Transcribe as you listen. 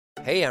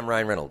Hey, I'm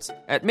Ryan Reynolds.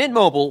 At Mint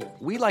Mobile,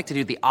 we like to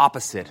do the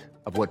opposite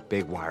of what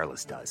Big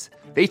Wireless does.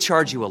 They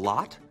charge you a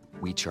lot,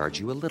 we charge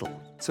you a little.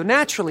 So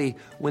naturally,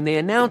 when they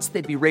announced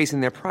they'd be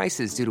raising their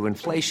prices due to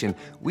inflation,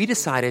 we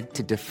decided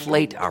to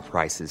deflate our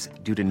prices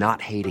due to not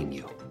hating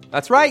you.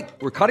 That's right.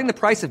 We're cutting the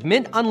price of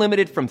Mint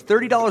Unlimited from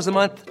 $30 a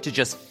month to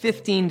just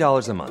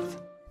 $15 a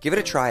month. Give it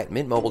a try at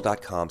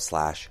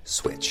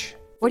mintmobile.com/switch.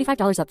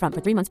 $45 up front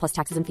for 3 months plus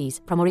taxes and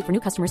fees. Promo rate for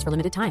new customers for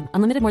limited time.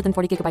 Unlimited more than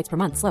 40 gigabytes per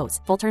month.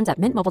 Slows full terms at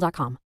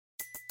mintmobile.com.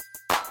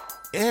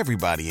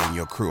 Everybody in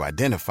your crew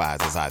identifies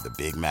as either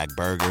Big Mac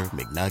Burger,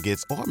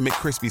 McNuggets, or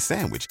McCrispy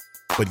Sandwich.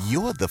 But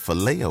you're the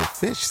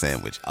Filet-O-Fish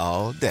Sandwich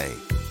all day.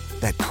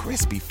 That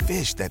crispy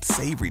fish, that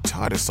savory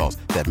tartar sauce,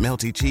 that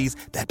melty cheese,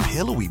 that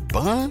pillowy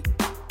bun.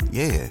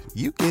 Yeah,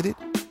 you get it.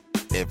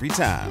 Every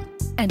time.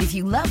 And if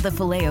you love the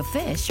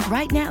Filet-O-Fish,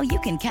 right now you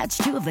can catch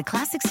 2 of the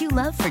classics you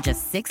love for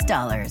just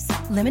 $6.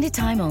 Limited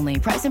time only.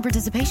 Price and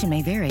participation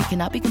may vary.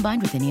 Cannot be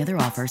combined with any other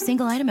offer.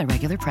 Single item at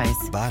regular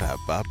price.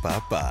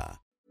 Ba-da-ba-ba-ba.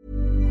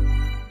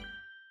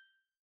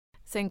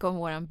 Sen kom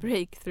våran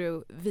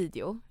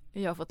breakthrough-video.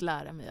 Jag har fått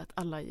lära mig att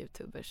alla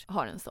YouTubers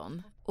har en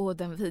sån. Och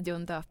den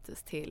videon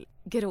döptes till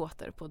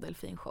Gråter på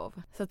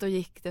delfinshow. Så att då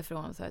gick det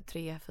från så här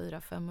 3,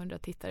 4, 500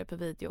 tittare per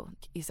video.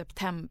 I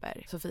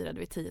september så firade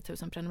vi 10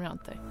 000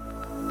 prenumeranter.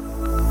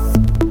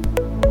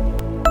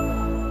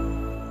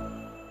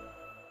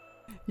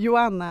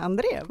 Joanna,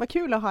 André, vad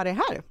kul att ha dig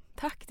här.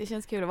 Tack, det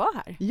känns kul att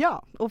vara här.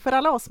 Ja, och för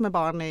alla oss med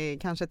barn i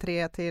kanske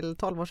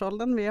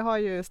 3-12-årsåldern, vi har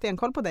ju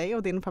stenkoll på dig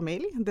och din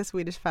familj, The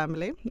Swedish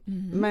Family.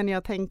 Men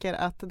jag tänker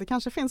att det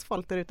kanske finns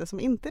folk där ute som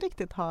inte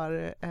riktigt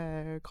har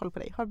koll på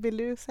dig. Vill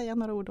du säga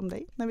några ord om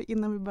dig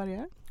innan vi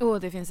börjar?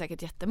 Det finns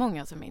säkert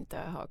jättemånga som inte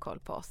har koll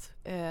på oss.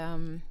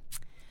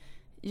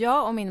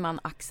 Jag och min man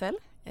Axel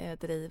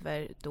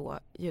driver då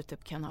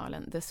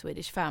Youtube-kanalen The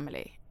Swedish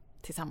Family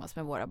tillsammans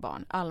med våra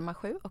barn Alma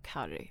 7 och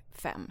Harry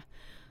 5.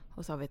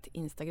 Och så har vi ett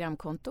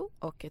Instagram-konto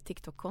och ett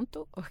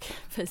TikTok-konto och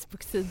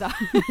Facebook-sida.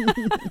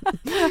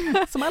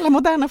 Som alla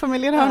moderna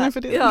familjer har nu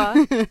för det. Ja,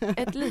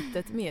 ett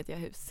litet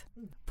mediehus.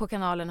 På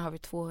kanalen har vi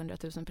 200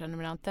 000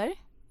 prenumeranter.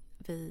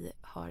 Vi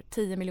har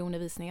 10 miljoner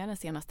visningar den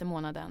senaste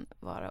månaden,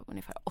 varav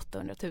ungefär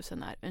 800 000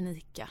 är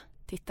unika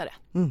tittare.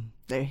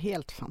 Det är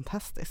helt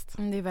fantastiskt.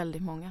 Det är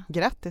väldigt många.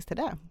 Grattis till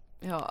det.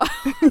 Ja,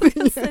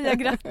 säga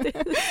grattis.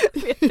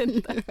 Vet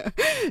inte.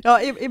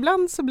 Ja,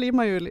 ibland så blir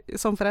man ju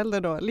som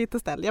förälder då lite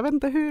ställd. Jag vet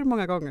inte hur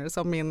många gånger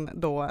som min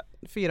då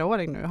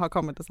 4-åring nu har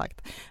kommit och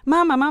sagt: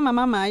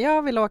 Mamma,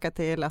 jag vill åka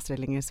till Astrid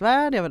Lindgrens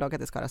Värld, jag vill åka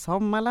till Skara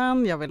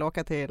Sommarland, jag vill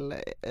åka till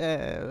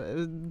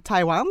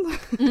Taiwan.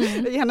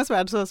 I hennes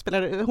värld så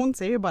hon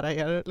ser ju bara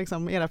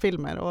era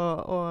filmer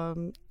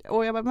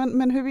och jag bara,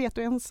 men hur vet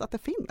du ens att det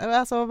finns?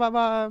 Alltså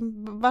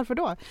varför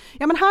då?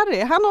 Ja, men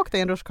Harry, han åkte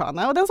i en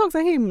rutschkana och den såg så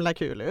himla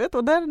kul ut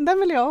och den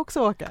vill jag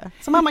också åka.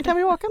 Så mamma, kan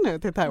vi åka nu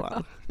till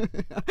Taiwan?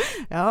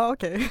 Ja,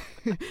 okej.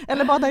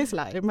 Eller bada i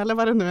slime eller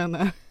vad det nu än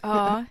är.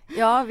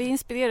 Ja, vi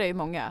inspirerar ju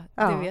många,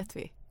 det vet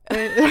vi.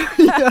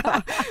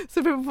 Ja,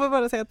 så vi får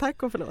bara säga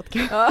tack och förlåt.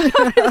 Ja,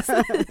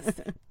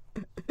 precis.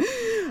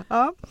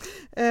 Ja,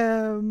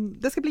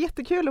 det ska bli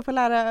jättekul att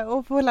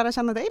få lära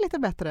känna dig lite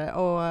bättre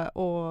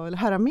och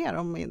höra mer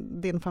om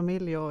din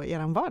familj och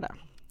er vardag.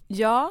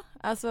 Ja,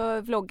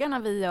 alltså vloggarna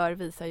vi gör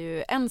visar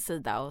ju en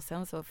sida och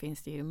sen så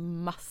finns det ju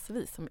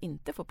massvis som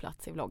inte får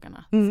plats i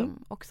vloggarna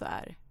som också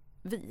är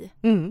vi.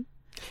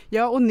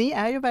 Ja, och ni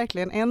är ju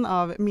verkligen en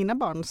av mina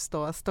barns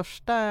då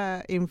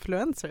största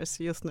influencers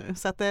just nu.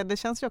 Så att det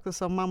känns ju också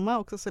som mamma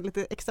också så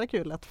lite extra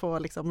kul att få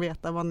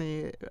veta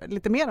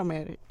lite mer om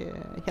er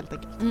helt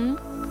enkelt.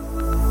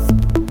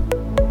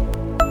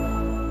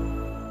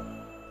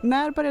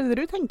 När började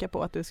du tänka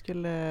på att du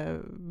skulle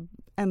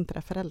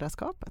äntra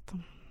föräldraskapet?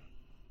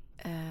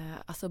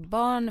 Alltså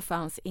barn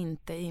fanns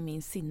inte i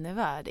min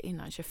sinnevärld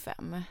innan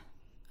 25.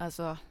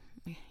 Alltså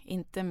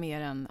inte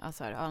mer än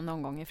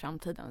någon gång i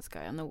framtiden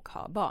ska jag nog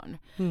ha barn.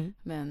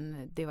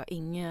 Men det var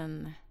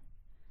ingen...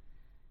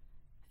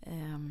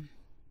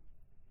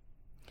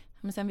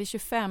 Men sen vid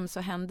 25 så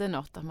hände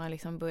något att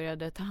man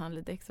började ta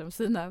hand om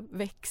sina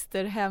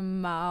växter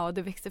hemma och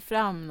det växte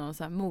fram någon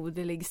så här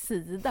moderlig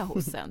sida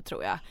hos en,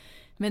 tror jag.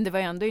 Men det var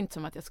ändå inte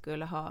som att jag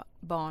skulle ha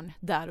barn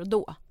där och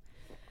då.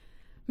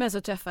 Men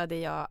så träffade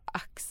jag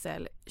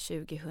Axel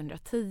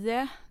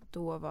 2010.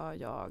 Då var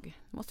jag,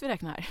 måste vi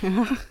räkna här,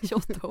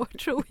 28 år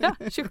tror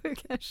jag, 27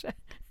 kanske.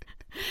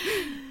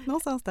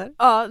 Någonstans där?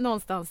 Ja,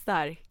 någonstans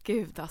där.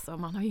 Gud alltså,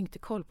 man har ju inte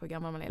koll på hur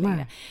gammal man är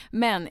längre.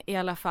 Men i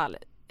alla fall,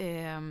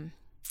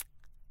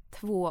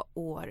 2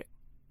 år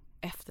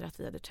efter att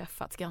vi hade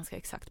träffats, ganska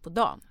exakt på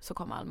dagen, så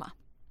kom Alma.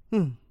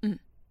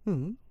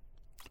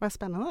 Vad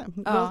spännande.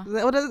 Ja.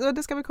 Och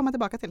det ska vi komma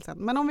tillbaka till sen.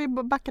 Men om vi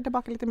backar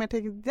tillbaka lite mer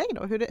till dig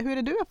då. Hur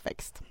är du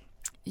uppväxt?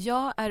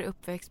 Jag är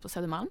uppväxt på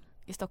Södermalm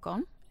i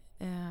Stockholm.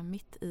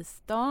 Mitt i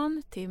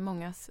stan, till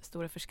mångas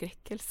stora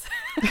förskräckelse.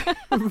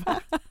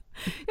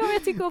 Ja,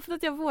 jag tycker ofta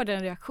att jag får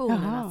den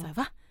reaktionen. Att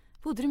va?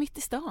 Bodde du mitt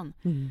i stan?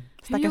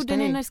 Hur gjorde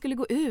ni när det skulle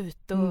gå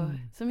ut? Och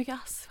så mycket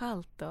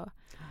asfalt. Och...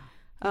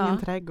 Ingen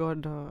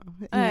trädgård och...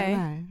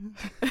 Nej.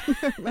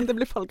 Men det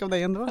blir folk av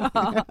dig ändå.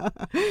 Ja.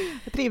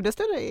 Trivdes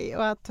du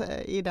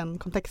i den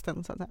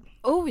kontexten? Så att säga?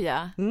 Oh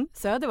ja,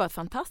 Söder var ett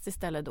fantastiskt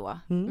ställe då.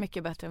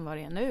 Mycket bättre än vad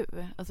det är nu.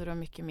 Alltså det var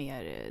mycket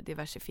mer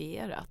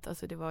diversifierat.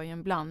 Alltså det var ju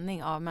en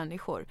blandning av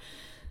människor.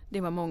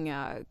 Det var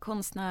många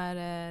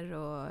konstnärer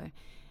och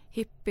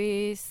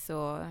hippies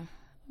och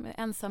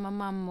ensamma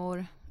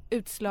mammor,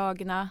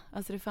 utslagna.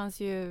 Alltså det fanns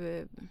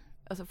ju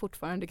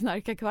fortfarande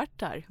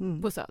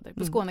knarkarkvartar på Söder.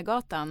 På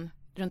Skånegatan,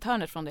 runt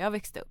hörnet från där jag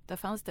växte upp, där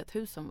fanns det ett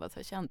hus som var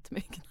så känt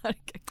med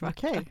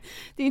knarkarkvartar. Okay.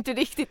 Det är inte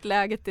riktigt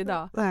läget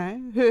idag.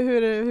 Nej.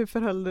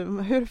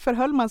 Hur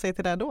förhöll man sig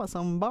till det då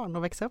som barn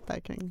och växte upp där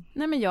kring?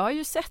 Nej, men jag har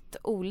ju sett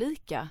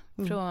olika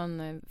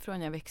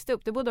från jag växte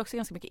upp. Det bodde också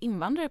ganska mycket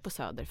invandrare på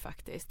Söder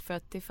faktiskt. För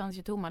att det fanns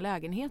ju tomma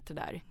lägenheter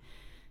där.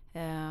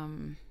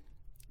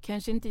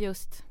 Kanske inte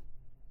just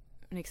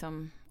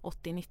liksom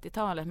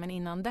 80-90-talet, men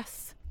innan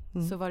dess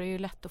så var det ju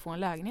lätt att få en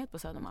lägenhet på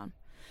Södermalm.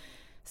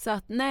 Så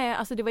att nej,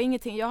 alltså det var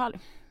ingenting, jag har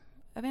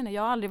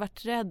aldrig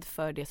varit rädd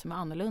för det som är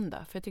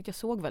annorlunda. För jag tyckte jag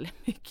såg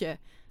väldigt mycket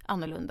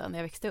annorlunda när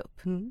jag växte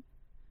upp.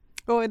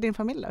 Och din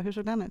familj då, hur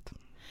såg den ut?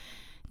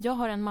 Jag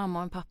har en mamma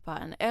och en pappa,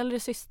 en äldre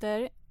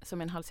syster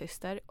som är en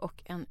halvsyster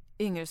och en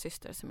yngre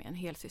syster som är en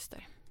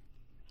helsyster.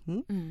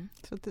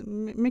 Så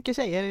mycket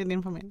tjejer i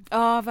din familj?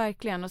 Ja,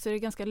 verkligen. Och så är det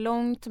ganska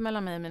långt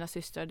mellan mig och mina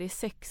systrar. Det är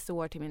 6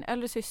 år till min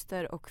äldre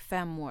syster och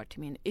 5 år till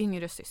min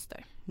yngre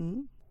syster.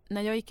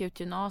 När jag gick ut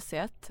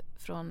gymnasiet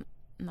från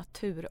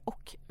natur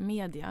och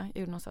media, jag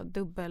gjorde någon sån här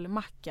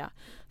dubbelmacka,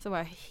 så var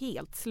jag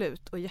helt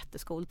slut och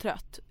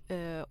jätteskoltrött.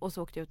 Och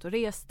så åkte jag ut och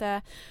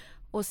reste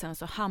och sen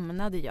så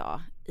hamnade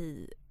jag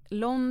i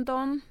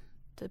London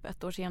typ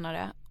 1 år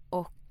senare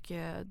och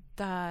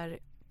där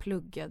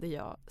pluggade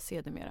jag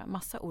sedermera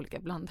massa olika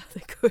blandade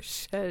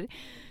kurser.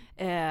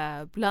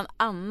 Bland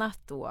annat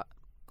då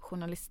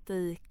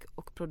journalistik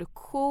och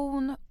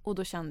produktion, och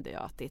då kände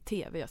jag att det är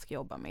tv jag ska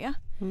jobba med.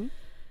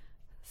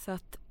 Så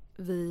att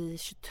vid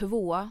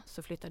 22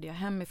 så flyttade jag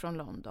hemifrån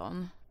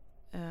London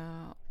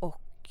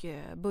och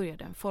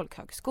började en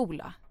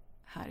folkhögskola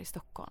här i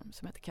Stockholm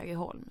som heter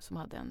Kaggeholm, som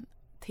hade en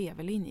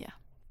tv-linje.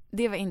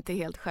 Det var inte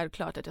helt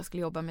självklart att jag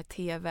skulle jobba med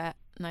tv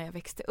när jag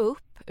växte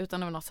upp, utan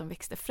det var något som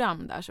växte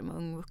fram där som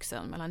ung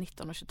vuxen mellan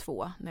 19 och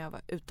 22 när jag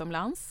var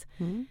utomlands.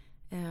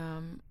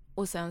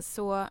 Och sen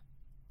så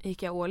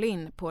gick jag all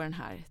in på den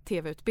här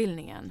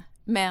tv-utbildningen.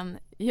 Men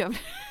jag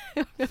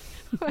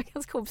var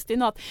ganska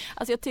obstinat.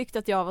 Alltså jag tyckte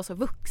att jag var så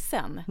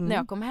vuxen när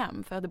jag kom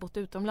hem. För jag hade bott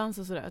utomlands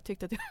och sådär. Jag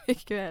tyckte att jag var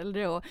mycket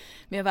äldre och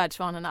mer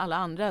världsvan än alla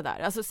andra där.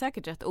 Alltså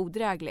säkert rätt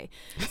odräglig.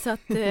 Så att,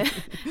 ja,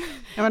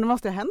 men det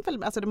måste ju ha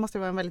hänt, alltså det måste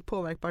vara en väldigt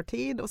påverkbar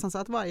tid. Och sen så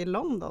att vara i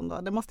London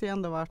då, det måste ju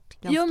ändå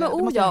varit ganska... Jo, men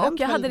och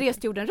jag hade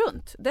rest jorden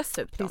runt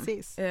dessutom.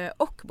 Precis.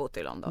 Och bott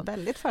i London.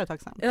 Väldigt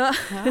företagsamt. Ja.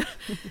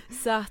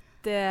 Så att,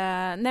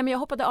 nej men jag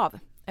hoppade av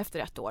efter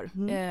 1 år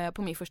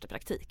på min första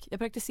praktik. Jag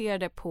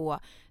praktiserade på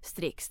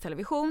Strix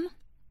television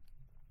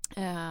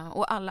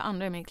och alla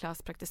andra i min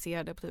klass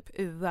praktiserade på typ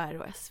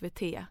UR och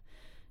SVT.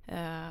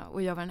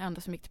 Och jag var den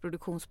enda som gick till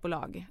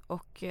produktionsbolag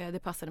och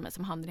det passade mig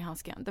som handen i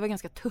handsken. Det var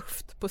ganska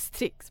tufft på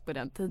Strix på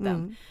den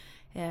tiden.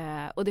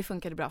 Och det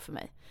funkade bra för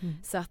mig.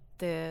 Så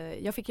att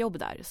jag fick jobb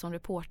där som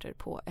reporter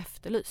på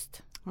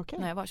Efterlyst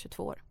när jag var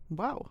 22 år.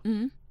 Wow!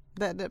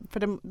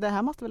 Det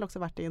här måste väl också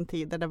varit i en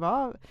tid där det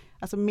var,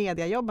 alltså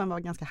mediajobben var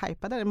ganska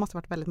hypade. Det måste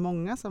varit väldigt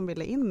många som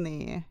ville in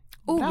i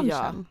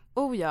branschen.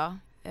 Oh ja.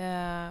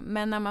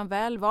 Men när man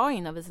väl var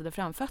inne och visade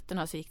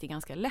framfötterna så gick det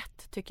ganska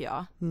lätt, tycker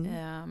jag.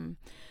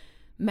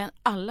 Men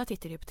alla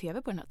tittade ju på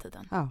tv på den här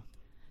tiden. Ja.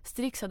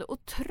 Strix hade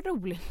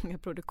otroligt många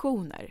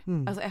produktioner.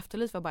 Alltså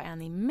Efterlyst var bara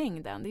en i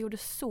mängden. Det gjorde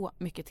så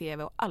mycket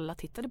tv och alla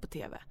tittade på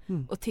tv.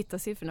 Och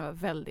tittarsiffrorna var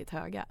väldigt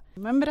höga.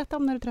 Men berätta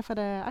om när du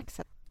träffade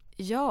Axel.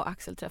 Jag och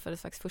Axel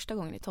träffades faktiskt första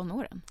gången i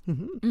tonåren.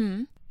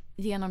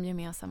 Genom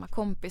gemensamma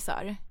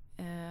kompisar.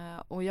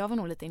 Och jag var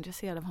nog lite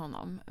intresserad av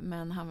honom.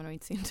 Men han var nog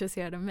inte så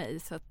intresserad av mig.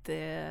 Så att,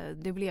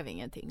 det blev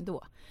ingenting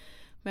då.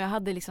 Men jag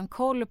hade liksom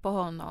koll på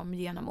honom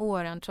genom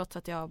åren. Trots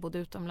att jag bodde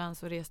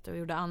utomlands och reste och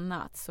gjorde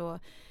annat. Så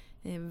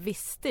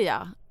visste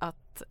jag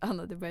att han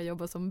hade börjat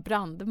jobba som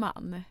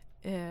brandman.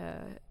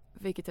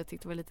 Vilket jag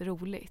tyckte var lite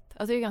roligt.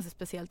 Alltså det är ett ganska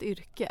speciellt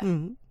yrke.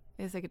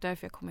 Det är säkert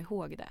därför jag kommer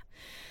ihåg det.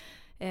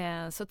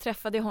 Så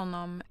träffade jag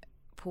honom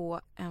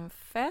på en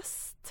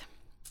fest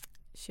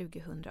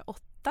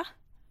 2008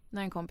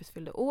 när en kompis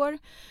fyllde år.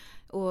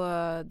 Och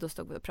då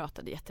stod vi och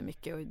pratade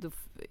jättemycket och då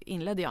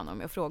inledde jag honom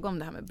med att fråga om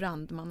det här med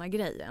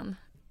brandmannagrejen.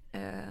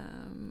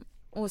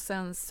 Och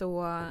sen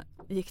så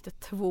gick det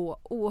 2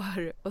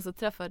 år och så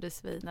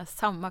träffades vi när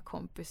samma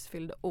kompis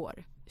fyllde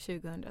år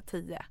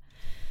 2010.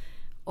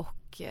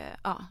 Och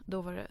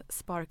då var det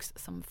sparks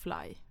som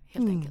fly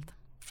helt enkelt.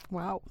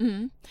 Wow.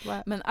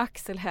 Men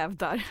Axel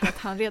hävdar att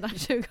han redan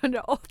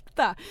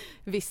 2008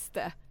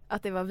 visste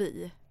att det var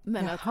vi.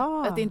 Men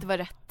att det inte var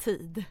rätt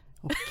tid.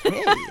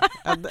 Okej.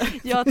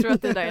 Jag tror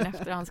att det där är en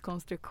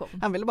efterhandskonstruktion.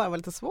 Han ville bara vara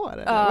lite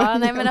svår. Ja,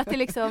 nej, men att det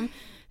liksom,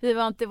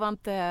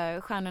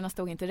 stjärnorna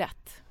stod inte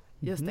rätt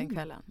just den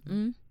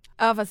kvällen.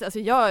 Ja, fast alltså,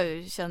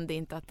 jag kände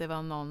inte att det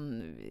var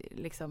någon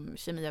liksom,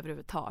 kemi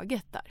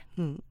överhuvudtaget där.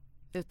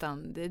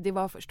 Utan det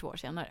var först 2 år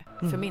senare,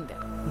 för min del.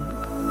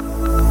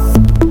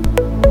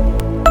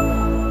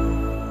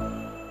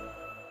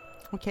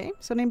 Okej,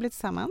 så ni blir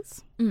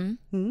tillsammans.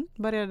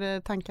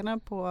 Började tankarna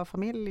på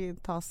familj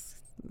tas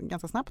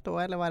ganska snabbt då?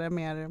 Eller var det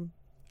mer...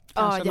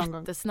 Ja,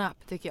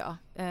 jättesnabbt tycker jag.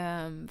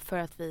 För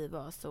att vi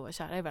var så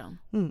kära i varandra.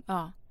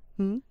 Ja.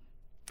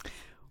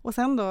 Och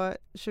sen då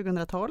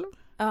 2012?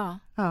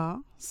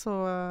 Ja,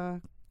 så...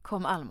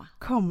 Kom Alma.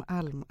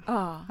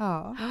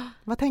 Ja.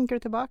 Vad tänker du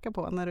tillbaka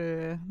på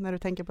när du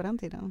tänker på den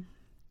tiden?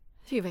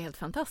 Det var helt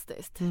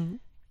fantastiskt.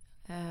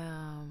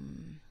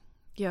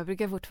 Jag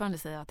brukar fortfarande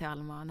säga till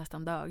Alma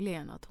nästan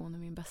dagligen att hon är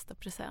min bästa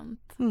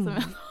present som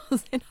jag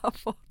någonsin har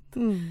fått.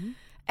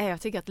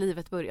 Jag tycker att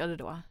livet började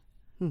då.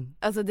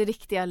 Alltså det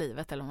riktiga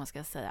livet, eller vad man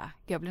ska säga.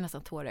 Jag blir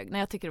nästan tårögd. Nej,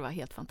 jag tycker det var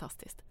helt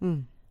fantastiskt.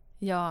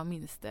 Jag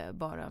minns det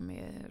bara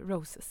med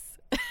roses.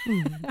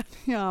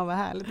 Ja, vad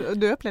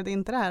härligt. Du upplevde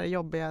inte det här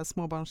jobbiga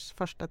småbarns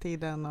första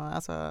tiden och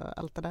alltså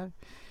allt det där?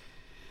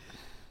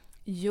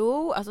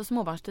 Jo, alltså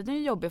småbarnstiden är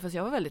jobbig, fast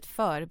jag var väldigt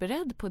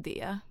förberedd på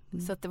det.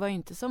 Så att det var ju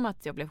inte som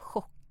att jag blev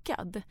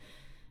chockad.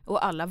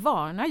 Och alla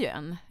varnar ju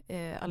en.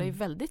 Alla är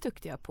väldigt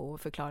duktiga på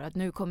att förklara att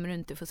nu kommer du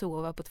inte få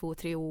sova på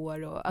 2-3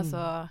 år. Och,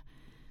 alltså,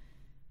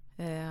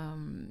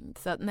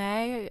 så att,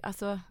 nej,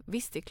 alltså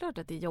visst, det är klart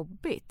att det är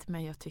jobbigt.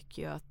 Men jag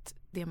tycker ju att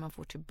det man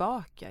får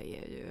tillbaka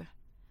är ju...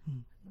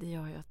 Det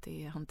gör ju att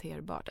det är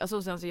hanterbart.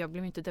 Alltså, sen så jag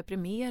blev inte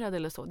deprimerad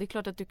eller så. Det är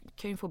klart att du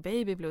kan ju få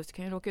baby blues. Du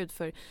kan ju råka ut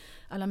för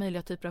alla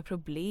möjliga typer av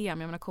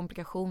problem. Jag menar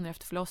komplikationer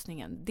efter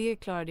förlossningen. Det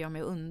klarade jag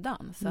mig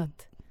undan. Så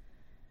att,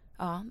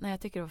 ja, nej,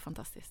 jag tycker det var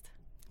fantastiskt.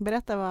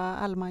 Berätta vad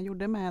Alma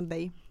gjorde med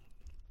dig.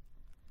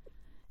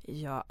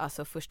 Ja,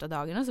 alltså första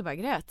dagarna så bara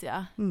grät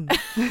jag.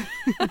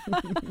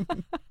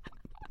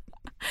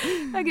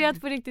 Jag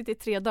grät på riktigt i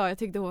 3 dagar. Jag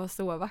tyckte hon var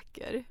så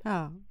vacker.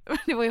 Ja.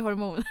 Det var ju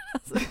hormoner.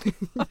 Alltså.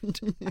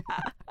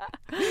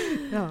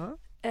 Ja.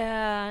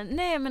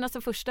 Nej, men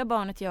alltså första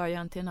barnet gör ju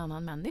en till en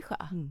annan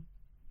människa.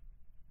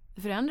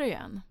 Det förändrar ju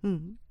en.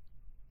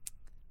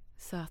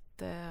 Så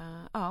att,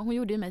 ja, hon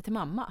gjorde ju mig till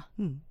mamma.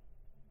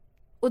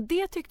 Och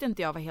det tyckte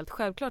inte jag var helt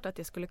självklart att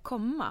det skulle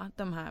komma,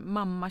 de här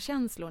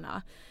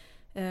mammakänslorna.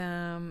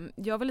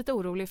 Jag var lite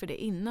orolig för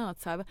det innan.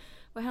 Att så här,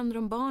 vad händer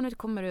om barnet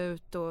kommer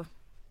ut och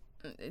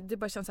det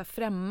bara känns så här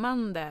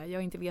främmande.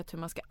 Jag inte vet hur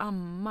man ska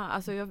amma.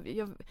 Alltså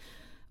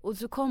och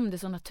så kom det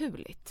så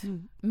naturligt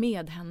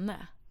med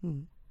henne.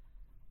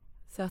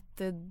 Så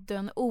att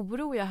den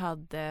oro jag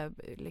hade,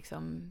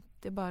 liksom,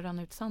 det bara rann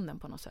ut sanden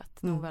på något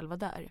sätt när hon väl var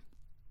där.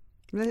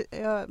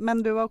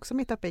 Men du var också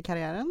mitt uppe i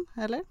karriären,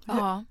 eller?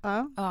 Ja.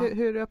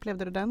 Hur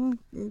upplevde du den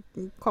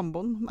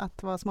kombon?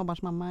 Att vara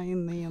småbarnsmamma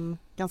inne i en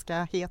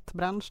ganska het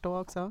bransch då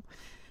också?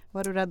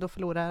 Var du rädd att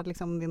förlora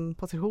liksom, din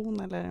position?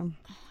 Eller?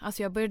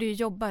 Alltså jag började ju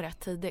jobba rätt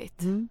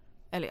tidigt.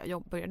 Eller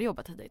jag började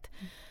jobba tidigt.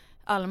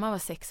 Alma var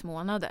 6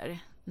 månader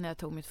när jag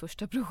tog mitt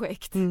första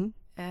projekt.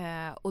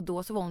 Och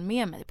då så var hon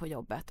med mig på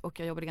jobbet. Och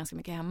jag jobbade ganska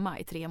mycket hemma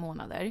i 3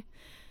 månader.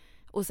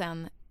 Och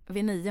sen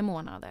vid 9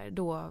 månader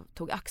då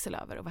tog Axel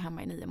över och var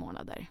hemma i 9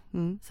 månader.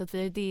 Så att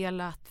vi har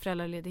delat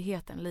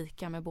föräldraledigheten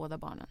lika med båda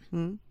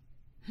barnen.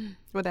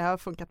 Och det har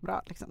funkat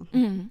bra liksom?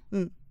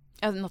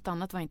 Alltså, något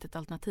annat var inte ett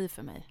alternativ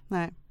för mig.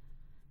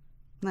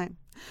 Nej.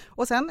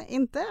 Och sen,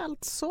 inte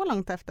allt så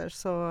långt efter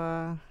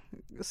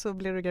så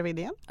blev du gravid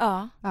igen?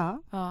 Ja.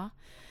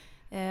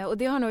 Och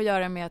det har nog att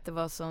göra med att det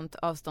var sånt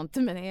avstånd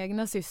till mina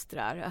egna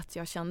systrar. Att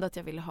jag kände att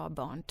jag ville ha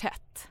barn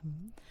tätt.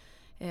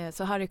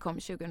 Så Harry kom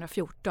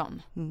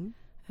 2014.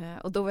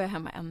 Och då var jag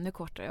hemma ännu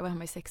kortare. Jag var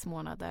hemma i 6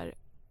 månader.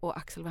 Och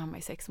Axel var hemma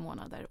i 6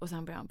 månader. Och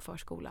sen började han på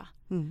förskola.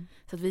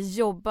 Så att vi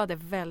jobbade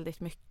väldigt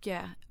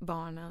mycket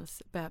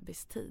barnens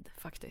bebistid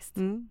faktiskt.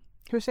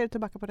 Hur ser du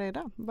tillbaka på det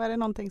idag? Var det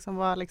någonting som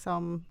var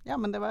liksom, ja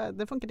men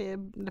det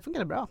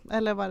funkade bra?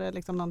 Eller var det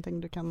liksom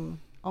någonting du kan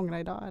ångra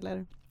idag?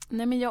 Eller?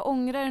 Nej, men jag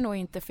ångrar det nog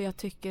inte, för jag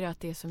tycker att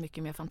det är så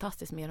mycket mer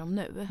fantastiskt med dem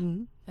nu.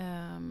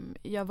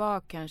 Jag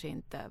var kanske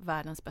inte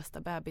världens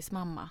bästa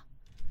bebismamma.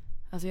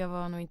 Alltså jag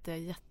var nog inte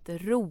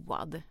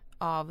jätteroad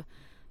av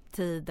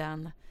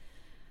tiden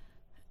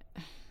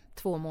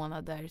 2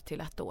 månader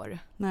till 1 år.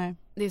 Nej.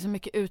 Det är så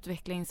mycket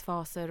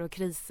utvecklingsfaser och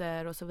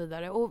kriser och så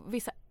vidare. Och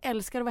vissa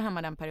älskar att vara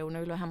hemma den perioden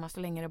och vill vara hemma så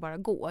länge det bara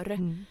går.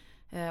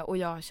 Och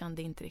jag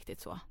kände inte riktigt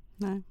så.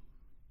 Nej.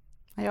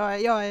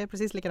 Jag är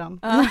precis likadan.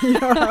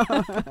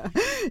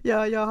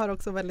 Jag har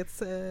också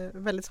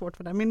väldigt svårt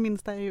för det. Min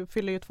minsta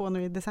fyller ju 2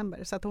 nu i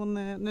december. Så att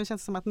nu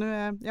känns det som att nu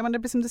är, ja men det är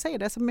precis som du säger,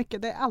 det är så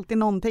mycket, det är alltid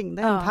någonting.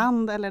 Det är en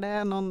tand eller det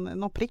är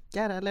någon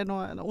prickar eller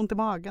någon ont i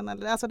magen.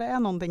 Alltså det är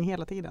någonting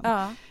hela tiden.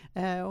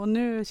 Och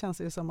nu känns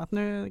det ju som att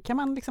nu kan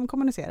man liksom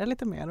kommunicera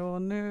lite mer.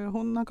 Och nu,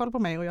 hon har koll på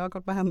mig och jag har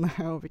koll på henne.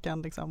 Och vi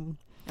kan liksom...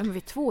 Ja, men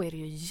vid 2 är det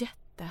ju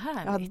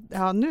jättehärligt.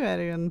 Ja, nu är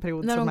det ju en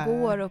period när som de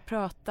går och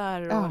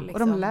pratar. Och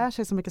de lär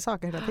sig så mycket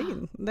saker hela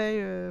tiden. Det är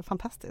ju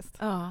fantastiskt.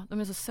 Ja, de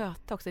är så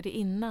söta också. Det är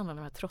innan de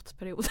här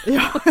trotsperioderna.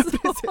 Ja,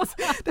 precis.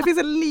 Det finns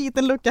en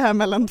liten lucka här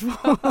mellan 2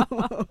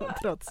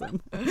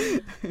 trotsen.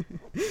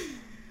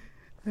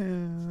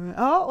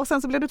 Ja, och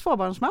sen så blev du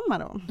tvåbarnsmamma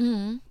då.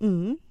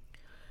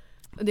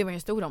 Och det var ju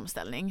en stor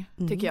omställning,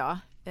 tycker jag.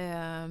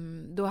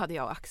 Då hade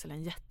jag och Axel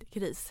en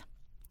jättekris,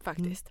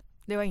 faktiskt.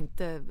 Det var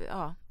inte,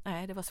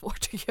 det var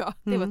svårt tycker jag.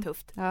 Det var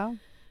tufft. Ja.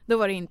 Då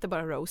var det inte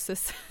bara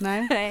roses.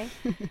 Nej.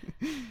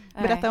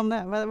 Berätta om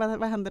det.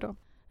 Vad hände då?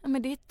 Ja,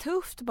 men det är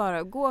tufft bara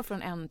att gå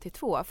från 1 till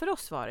 2. För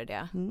oss var det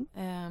det.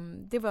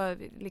 Det var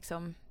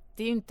liksom,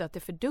 det är ju inte att det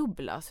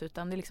fördubblas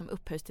utan det liksom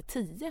upphöjs till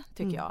 10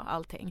 tycker jag,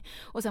 allting.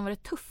 Och sen var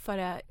det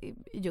tuffare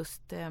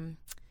just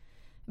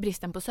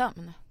bristen på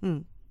sömn.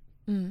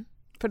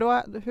 För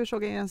då, hur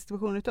såg en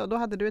situation ut då? Då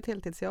hade du ett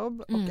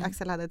heltidsjobb och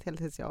Axel hade ett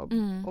heltidsjobb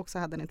och så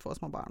hade ni 2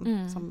 små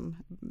barn som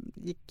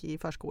gick i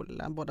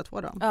förskolan båda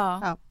 2 då?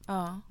 Ja.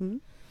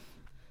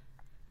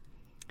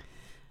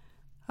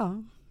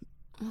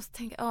 Jag måste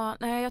tänka,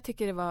 jag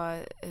tycker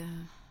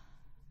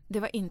det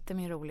var inte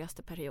min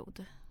roligaste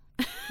period.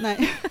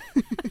 Nej.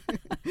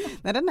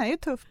 Nej, den är ju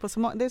tuff på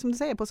det är som du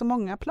säger, på så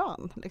många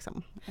plan.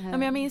 Liksom. Ja,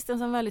 men jag minns den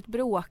som väldigt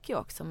bråkig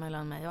också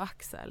mellan mig och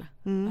Axel.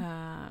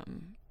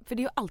 För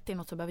det är ju alltid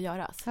något som behöver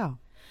göras. Ja.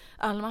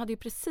 Alma hade ju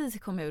precis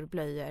kommit ur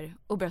blöjor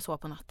och började sova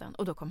på natten.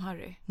 Och då kom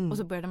Harry. Och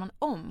så började man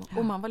om. Ja.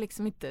 Och man var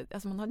liksom inte,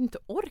 alltså man hade inte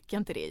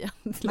orkat till det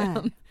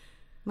egentligen.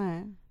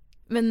 Nej.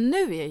 Men nu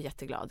är jag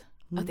jätteglad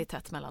att det är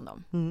tätt mellan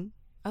dem.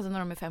 Alltså när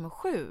de är 5 och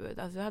 7,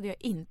 alltså hade jag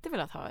inte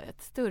velat ha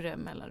ett större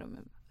mellanrum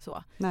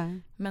så.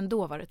 Nej. Men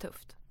då var det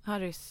tufft.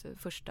 Harrys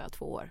första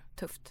 2 år,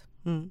 tufft.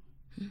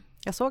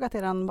 Jag såg att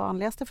er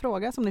vanligaste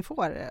fråga som ni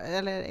får,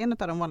 eller en av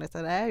de vanligaste,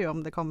 är ju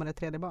om det kommer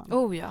ett 3:e barn.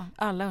 Oh ja,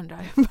 alla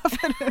undrar.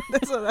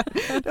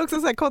 Det är också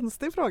en sån här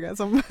konstig fråga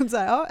som, så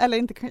här, eller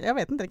inte, jag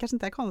vet inte, det kanske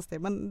inte är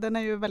konstig, men den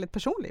är ju väldigt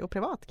personlig och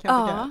privat kan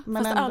jag tycka.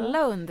 Men fast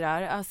alla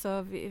undrar,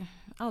 alltså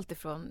allt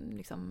ifrån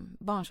liksom,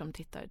 barn som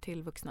tittar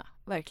till vuxna,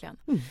 verkligen.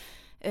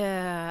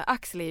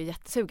 Axel är ju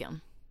jättesugen.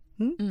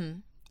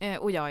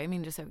 Och jag är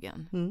mindre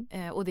sugen.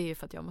 Och det är ju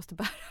för att jag måste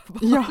bära barn.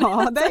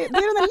 Ja, det är den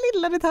där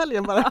lilla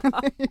detaljen bara.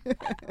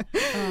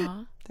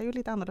 Det är ju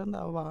lite annorlunda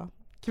att vara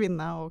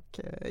kvinna och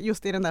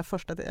just i den där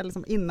första, eller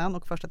liksom innan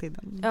och första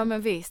tiden. Ja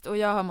men visst, och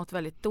jag har mått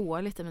väldigt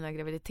dåligt i mina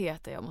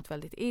graviditeter. Jag har mått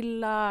väldigt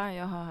illa.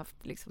 Jag har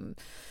haft liksom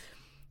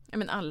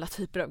alla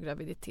typer av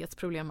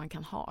graviditetsproblem man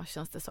kan ha,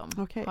 känns det som.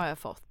 Har jag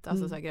fått.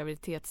 Alltså så här,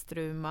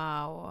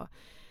 graviditetsstruma och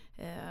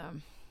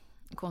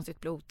konstigt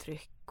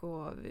blodtryck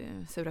och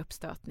sura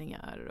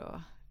uppstötningar och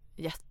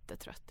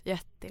jättetrött,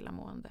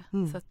 jätteillamående.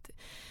 Så att,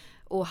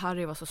 och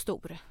Harry var så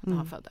stor när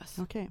han föddes.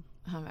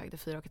 Han vägde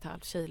 4,5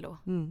 kilo.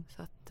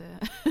 Så att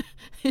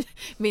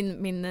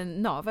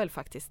min navel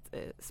faktiskt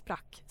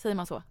sprack. Säger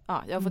man så?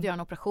 Ja, jag har fått göra en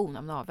operation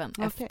av naveln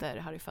efter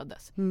Harry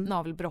föddes.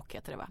 Navelbrock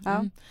heter det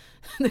va?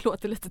 Det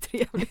låter lite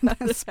trevligt.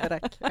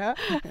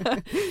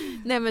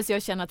 Nej men så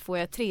jag känner att får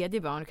jag ett 3:e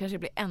barn kanske det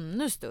blir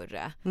ännu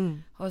större.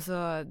 Och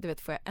så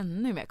får jag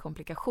ännu mer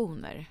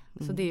komplikationer.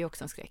 Så det är ju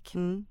också en skräck.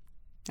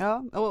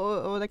 Ja,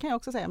 och det kan jag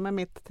också säga med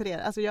mitt 3.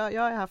 Alltså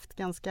jag har haft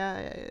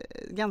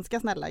ganska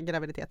snälla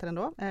graviditeter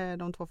ändå,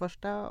 de 2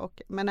 första,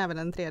 men även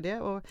den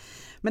 3:e.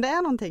 Men det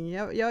är någonting,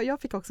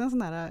 jag fick också en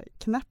sån här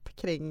knapp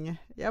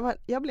kring, jag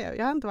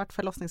har inte varit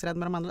förlossningsrädd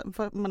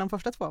med de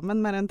första 2,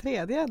 men med den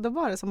 3:e, då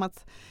var det som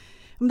att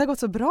det har gått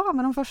så bra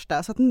med de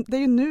första, så att det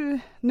är ju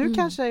nu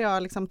kanske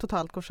jag liksom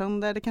totalt går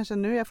sönder, det kanske är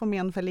nu jag får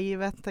men för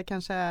livet, det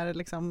kanske är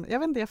liksom, jag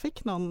vet inte, jag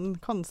fick någon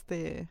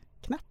konstig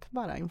knapp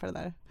bara inför det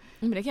där.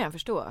 Men det kan jag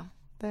förstå.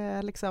 Det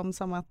är liksom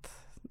som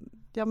att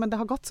men det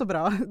har gått så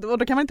bra. Och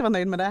då kan man inte vara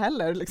nöjd med det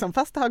heller. Liksom,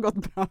 fast det har gått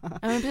bra. Ja,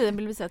 men precis, det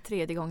blir så här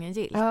 3:e gången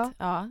gillt.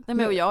 Ja. Nej,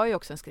 men och jag har ju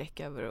också en skräck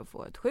över att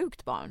få ett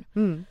sjukt barn.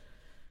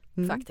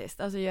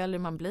 Faktiskt. Alltså ju äldre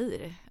man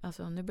blir.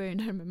 Alltså nu börjar jag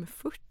närma mig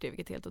 40,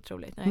 vilket är helt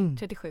otroligt. Nej,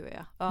 37 är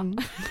jag.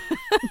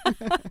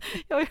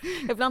 Ja.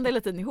 Jag blandar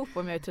lite ihop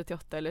om jag är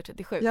 38 eller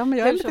 37. Ja, men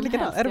jag är lite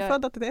likadan. Är du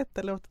född 81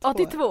 eller 82?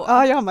 82.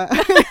 Ja, jag med.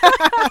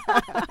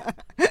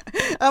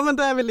 Ja, men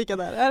då är vi lika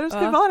där. Ska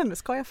vi vara nu?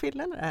 Ska jag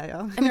fylla eller är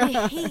jag? Men det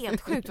är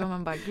helt sjukt vad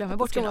man bara glömmer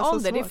bort sin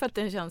ålder. Det är för att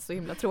den känns så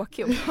himla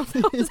tråkig att prata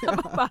om.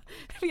 Man bara,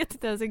 jag vet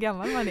inte ens hur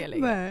gammal man är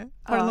längre. Nej.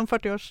 Har du någon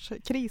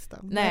 40-årskris då?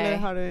 Nej. Eller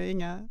har du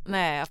inga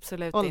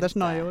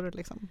åldersnojor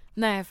liksom?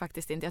 Nej,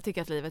 faktiskt inte. Jag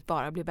tycker att livet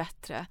bara blir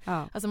bättre.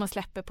 Alltså man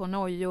släpper på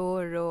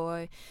nojor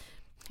och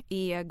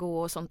ego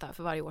och sånt där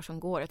för varje år som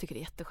går. Jag tycker det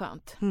är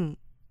jätteskönt.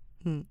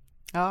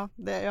 Ja,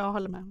 jag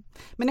håller med.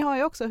 Men ni har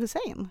ju också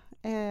Hussein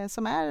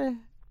som är...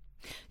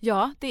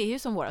 Ja, det är ju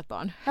som vårat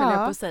barn, höll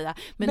jag på att säga.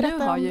 Men nu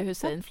har ju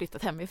Hussein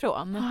flyttat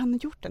hemifrån. Han har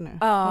gjort det nu?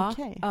 Ja.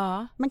 Okej.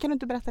 Men kan du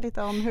inte berätta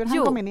lite om hur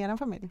han kom in i er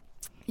familj?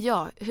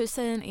 Ja,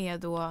 Hussein är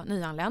då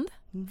nyanländ.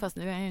 Fast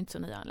nu är han ju inte så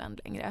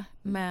nyanländ längre.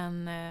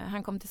 Men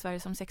han kom till Sverige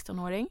som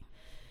 16-åring.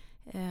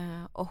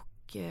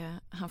 Och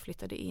han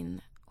flyttade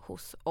in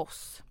hos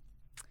oss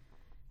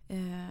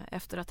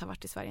efter att ha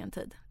varit i Sverige en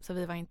tid. Så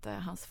vi var inte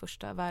hans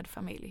första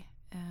värdfamilj.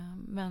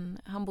 Men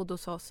han bodde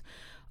hos oss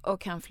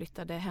och han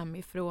flyttade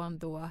hemifrån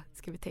då,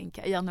 ska vi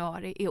tänka, i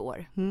januari i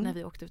år när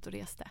vi åkte ut och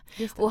reste.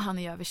 Och han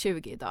är över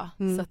 20 idag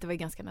så att det var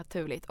ganska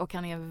naturligt. Och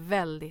han är en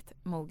väldigt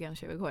mogen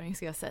 20-åring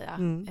ska jag säga.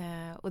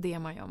 Och det är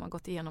man ju om man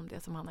gått igenom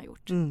det som han har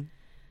gjort.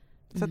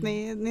 Så att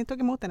ni tog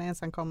emot en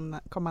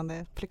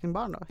ensamkommande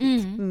flyktingbarn då?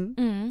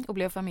 Och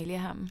blev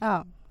familjehem.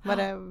 Ja.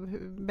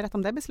 Berätta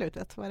om det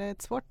beslutet. Var det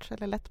ett svårt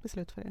eller lätt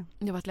beslut för er?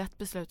 Det var ett lätt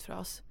beslut för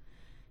oss.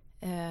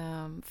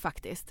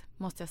 Faktiskt,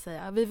 måste jag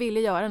säga. Vi ville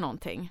göra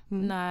någonting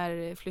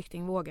när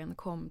flyktingvågen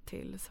kom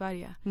till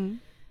Sverige.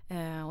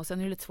 Och sen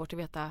är det lite svårt att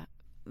veta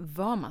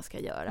vad man ska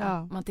göra.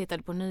 Ja. Man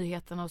tittade på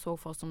nyheterna och såg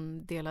folk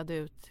som delade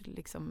ut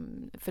liksom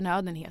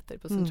förnödenheter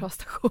på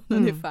centralstationen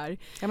ungefär.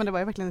 Ja, men det var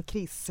ju verkligen ett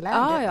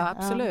krisläge. Ja,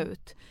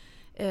 absolut.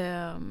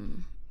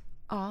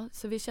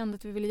 Så vi kände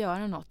att vi ville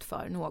göra något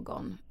för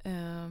någon.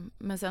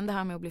 Men sen det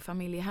här med att bli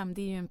familjehem,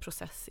 det är ju en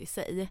process i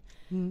sig.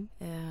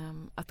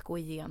 Att gå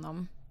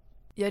igenom.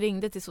 Jag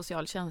ringde till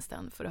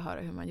socialtjänsten för att höra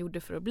hur man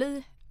gjorde för att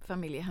bli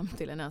familjehem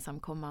till en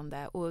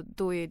ensamkommande. Och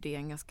då är det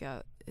en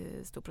ganska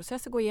stor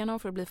process att gå igenom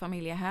för att bli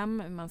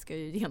familjehem. Man ska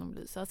ju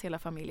genomlysas hela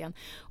familjen.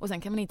 Och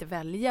sen kan man inte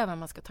välja vem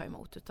man ska ta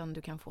emot, utan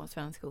du kan få en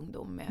svensk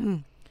ungdom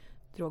med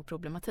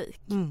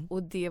drogproblematik.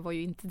 Och det var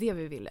ju inte det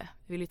vi ville.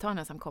 Vi ville ta en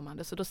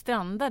ensamkommande, så då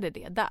strandade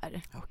det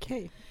där.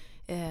 Okej.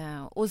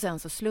 Och sen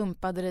så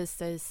slumpade det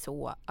sig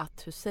så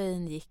att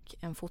Hussein gick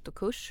en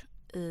fotokurs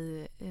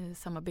i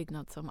samma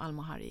byggnad som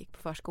Alma och Harry gick på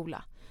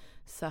förskola.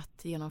 Så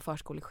att genom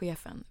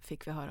förskolechefen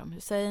fick vi höra om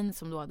Hussein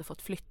som då hade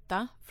fått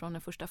flytta från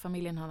den första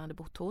familjen han hade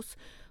bott hos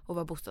och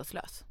var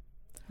bostadslös.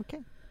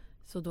 Okej.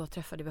 Så då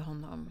träffade vi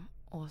honom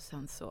och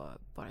sen så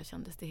bara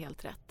kändes det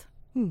helt rätt.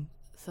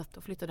 Så att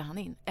då flyttade han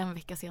in en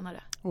vecka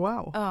senare.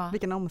 Wow,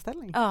 vilken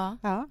omställning.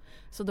 Ja.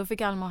 Så då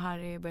fick Alma och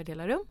Harry börja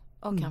dela rum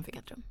och han fick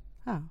ett rum.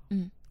 Ja.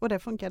 Och det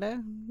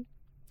funkade?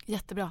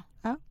 Jättebra.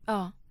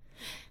 Ja.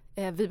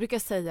 Vi brukar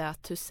säga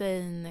att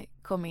Hussein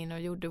kom in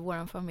och gjorde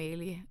vår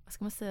familj, vad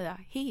ska man säga,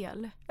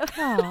 hel.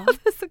 Ja.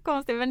 Så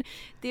konstigt, men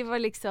det var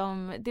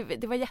liksom,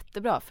 det var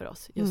jättebra för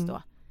oss just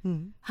då.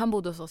 Han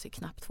bodde hos oss i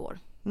knappt 2 år.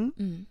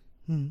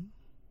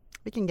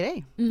 Vilken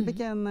grej.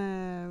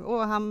 Och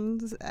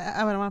han,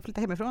 även om han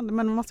flyttar hemifrån, men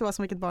man måste vara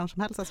som vilket barn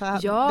som helst. Alltså,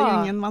 det är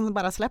ju ingen man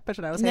bara släpper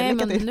sådär och säger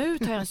lycka till. Nej, men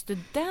nu tar jag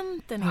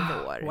studenten i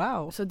vår.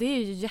 Wow. Så det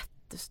är ju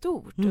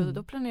jättestort. Och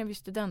då planerar vi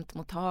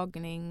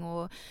studentmottagning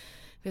och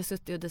vi har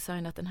suttit och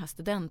designat den här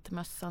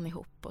studentmössan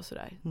ihop och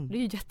sådär. Det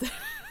är ju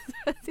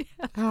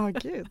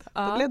gud.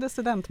 Då blev det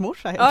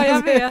studentmorsa. Ja,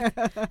 jag vet.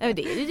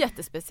 Det är ju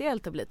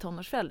jättespeciellt att bli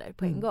tonårsförälder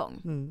på en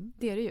gång.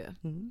 Det är det ju.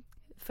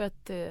 För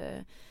att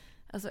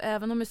alltså,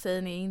 även om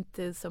Hussein är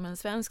inte som en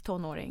svensk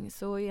tonåring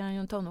så är han ju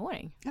en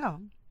tonåring. Ja.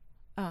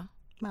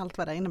 Med allt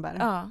vad det innebär.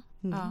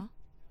 Ja.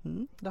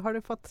 Då har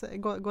du fått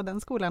gå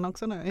den skolan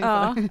också nu.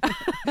 Ja.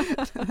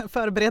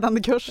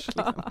 Förberedande kurs.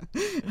 Liksom.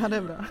 Ja, det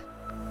är bra.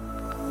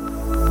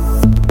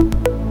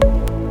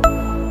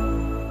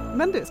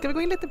 Men du, ska vi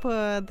gå in lite på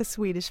The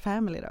Swedish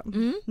Family då?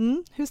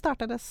 Hur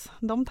startades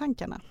de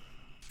tankarna?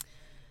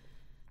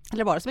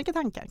 Eller var det så mycket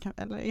tankar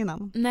eller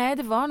innan? Nej,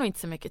 det var nog inte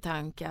så mycket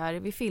tankar.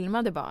 Vi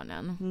filmade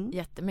barnen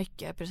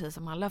jättemycket, precis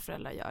som alla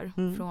föräldrar gör.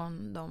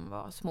 Från de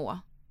var små.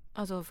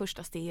 Alltså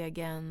första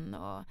stegen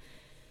och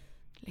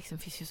liksom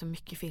finns ju så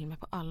mycket filmer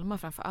på Alma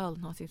framför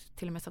allt. Någon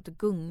till och med satt och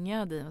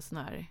gungade i en sån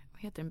här,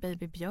 vad heter det, en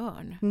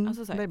babybjörn.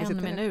 Alltså så här, 1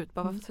 minut,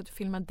 bara varför satt du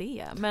filma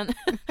det? Men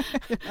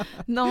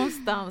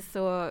någonstans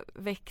så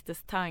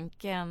väcktes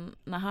tanken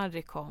när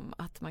Harry kom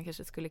att man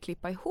kanske skulle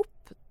klippa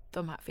ihop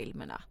de här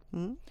filmerna.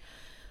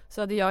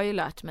 Så hade jag ju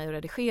lärt mig att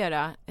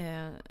redigera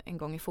en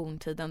gång i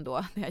forntiden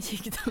då när jag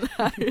gick den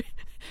här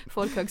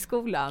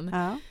folkhögskolan.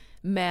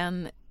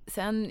 Men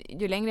sen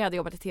ju längre jag hade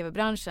jobbat i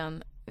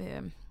tv-branschen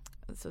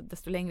så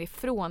desto längre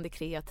ifrån det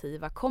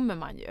kreativa kommer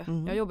man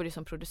ju. Jag jobbade ju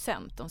som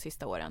producent de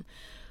sista åren.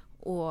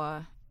 Och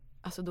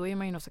alltså då är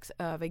man ju någon slags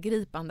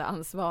övergripande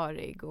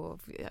ansvarig och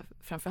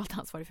framförallt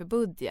ansvarig för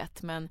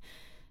budget. Men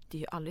det är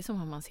ju aldrig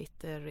som om man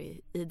sitter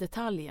i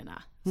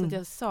detaljerna. Så att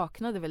jag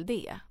saknade väl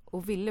det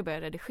och ville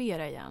börja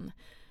redigera igen.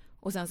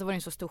 Och sen så var det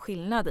en så stor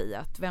skillnad i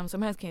att vem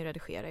som helst kan ju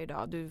redigera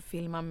idag. Du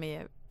filmar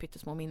med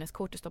pyttesmå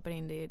minneskort, du stoppar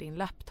in det i din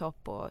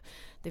laptop och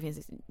det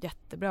finns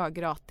jättebra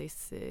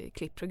gratis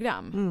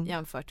klippprogram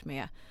jämfört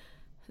med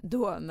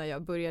då när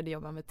jag började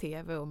jobba med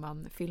tv och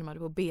man filmade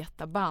på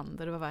betaband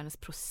och det var världens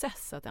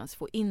process att ens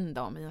få in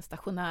dem i en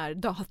stationär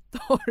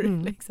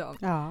dator. Liksom.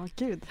 Ja,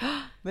 gud.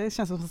 Det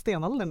känns som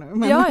stenålder nu.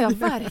 Men ja,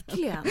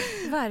 verkligen.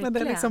 Men det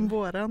är liksom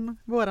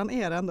våran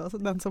era ändå,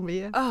 den som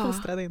vi är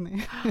fostrade in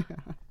i.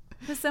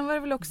 Men sen var det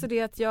väl också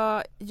det att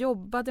jag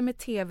jobbade med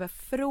tv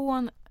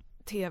från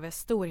tvs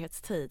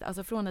storhetstid.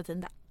 Alltså från den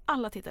tiden där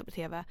alla tittade på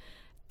tv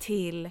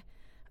till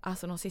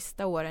alltså de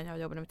sista åren jag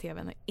jobbade med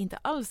tv när inte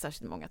alls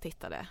särskilt många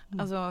tittade.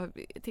 Alltså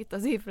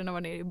tittarsiffrorna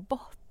var nere i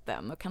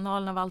botten och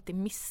kanalerna var alltid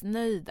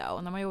missnöjda.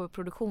 Och när man jobbade på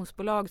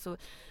produktionsbolag så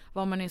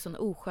var man i en sån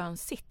oskön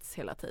sits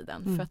hela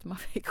tiden. För att man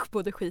fick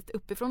både skit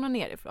uppifrån och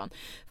nerifrån.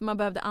 För man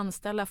behövde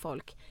anställa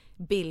folk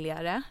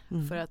billigare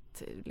för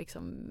att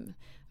liksom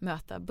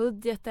möta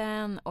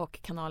budgeten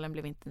och kanalen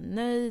blev inte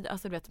nöjd.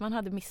 Alltså du vet, man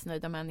hade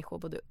missnöjda människor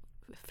både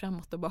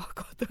framåt och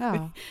bakåt.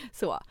 Ja.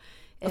 Så.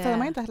 Och så hade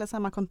man inte heller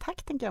samma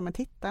kontakt, tänker jag, med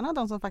tittarna,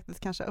 de som faktiskt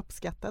kanske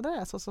uppskattade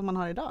det så som man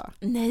har idag.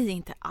 Nej,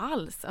 inte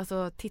alls.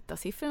 Alltså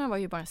tittarsiffrorna var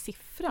ju bara en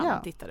siffra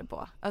man tittade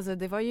på. Alltså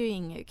det var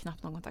ju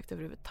knappt någon kontakt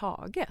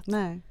överhuvudtaget.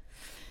 Nej.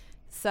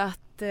 Så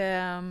att,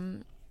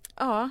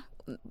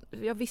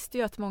 jag visste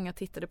ju att många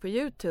tittade på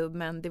Youtube,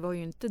 men det var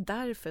ju inte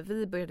därför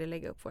vi började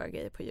lägga upp våra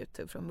grejer på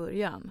Youtube från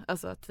början.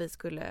 Alltså att vi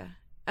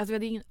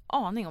hade ingen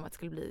aning om att det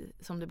skulle bli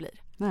som det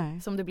blir.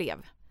 Nej. Som det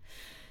blev.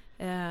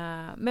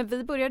 Men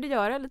vi började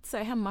göra lite så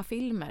här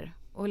hemmafilmer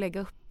och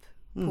lägga upp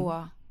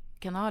på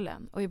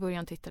kanalen. Och i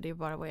början tittade ju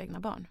bara våra egna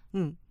barn.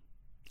 Mm.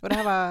 Och det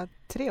här var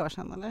 3 år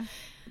sedan, eller?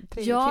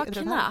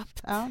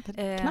 Knappt. Ja, knappt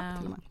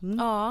till och med. Mm.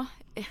 Ja,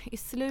 i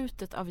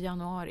slutet av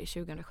januari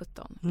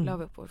 2017 la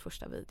vi upp vår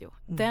första video.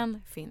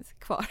 Den finns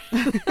kvar.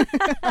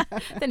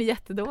 Den är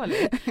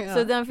jättedålig. Ja.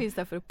 Så den finns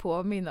där för att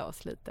påminna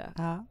oss lite.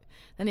 Ja.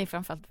 Den är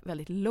framförallt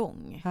väldigt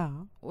lång.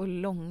 Ja. Och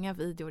långa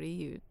videor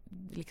är ju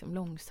liksom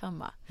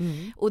långsamma.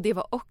 Mm. Och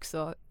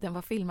den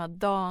var filmad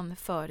dagen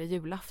före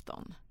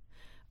julafton.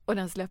 Och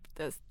den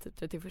släpptes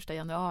 31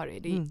 januari.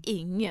 Det är ju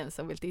ingen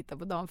som vill titta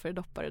på dagen före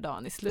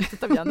dopparedagen i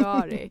slutet av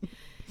januari.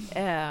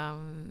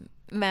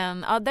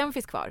 Men ja, den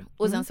finns kvar.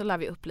 Och sen så la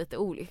vi upp lite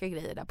olika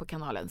grejer där på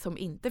kanalen som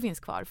inte finns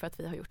kvar för att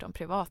vi har gjort dem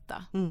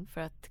privata.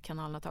 För att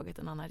kanalen har tagit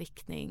en annan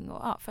riktning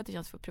och för att det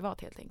känns för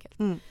privat helt enkelt.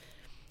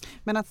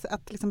 Men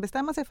att liksom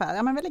bestämma sig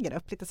för, men vi lägger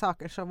upp lite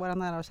saker så våra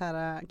nära och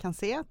kära kan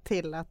se,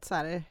 till att så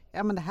här,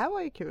 men det här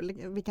var ju kul,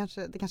 det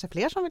kanske är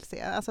fler som vill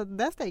se. Alltså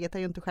det steget är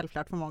ju inte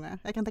självklart för många.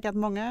 Jag kan tänka att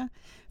många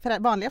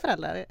vanliga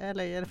föräldrar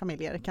eller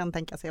familjer kan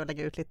tänka sig att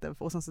lägga ut lite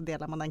och sen så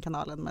delar man den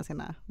kanalen med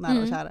sina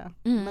nära och kära.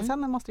 Men sen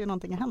måste ju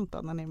någonting ha hänt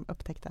då när ni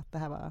upptäckte att det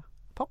här var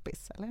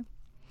poppis, eller?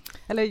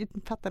 Eller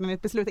fattade ni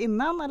ett beslut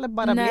innan eller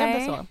bara blev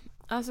det så?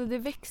 Alltså det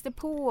växte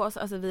på oss.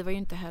 Alltså vi var ju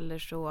inte heller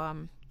så,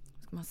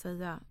 ska man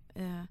säga...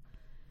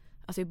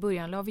 Alltså i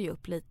början la vi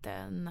upp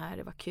lite när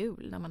det var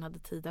kul, när man hade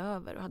tid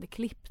över och hade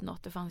klippt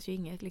något. Det fanns ju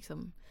inget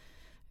liksom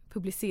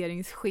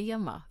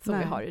publiceringsschema som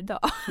vi har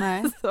idag.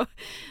 Nej. Så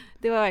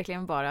det var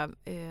verkligen bara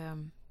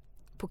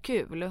på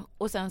kul.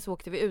 Och sen så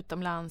åkte vi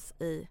utomlands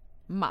i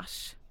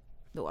mars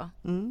då.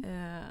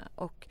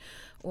 Och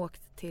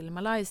åkte till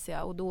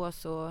Malaysia och då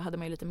så hade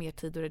man ju lite mer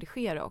tid att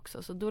redigera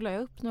också. Så då la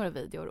jag upp några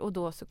videor och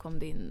då så kom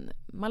det in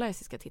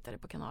malaysiska tittare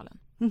på kanalen.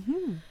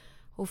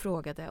 Och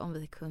frågade om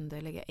vi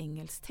kunde lägga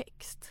engelsk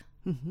text.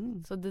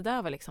 Så det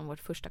där var liksom vår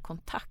första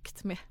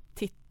kontakt med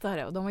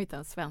tittare och de var inte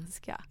ens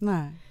svenska.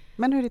 Nej.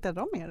 Men hur hittade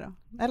de er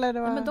då? Eller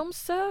det var... men de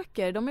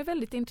söker, de är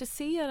väldigt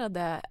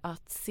intresserade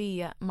att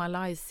se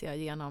Malaysia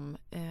genom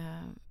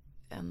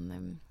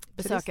en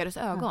besökares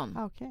ögon.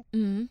 Okay.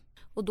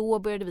 Och då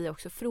började vi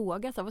också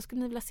fråga, så, vad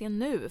skulle ni vilja se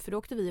nu? För då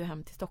åkte vi ju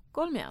hem till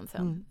Stockholm igen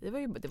sen. Det var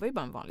ju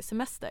bara en vanlig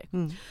semester.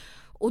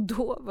 Och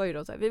då var ju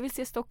de så här, vi vill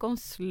se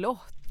Stockholms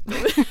slott.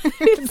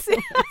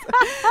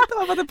 Det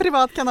var bara en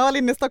privat kanal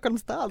inne i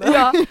Stockholms stad.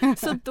 Ja,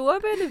 så då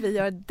började vi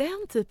göra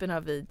den typen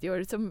av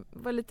videor som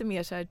var lite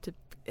mer så här typ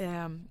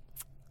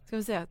ska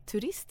man säga,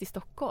 turist i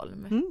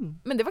Stockholm.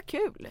 Men det var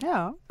kul.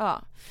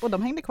 Ja. Och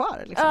de hängde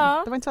kvar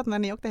liksom. Det var inte så att när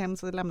ni åkte hem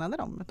så lämnade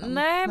de.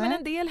 Nej, men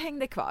en del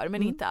hängde kvar,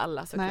 men inte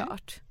alla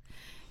såklart.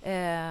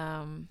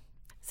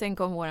 Sen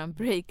kom våran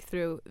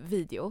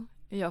breakthrough-video.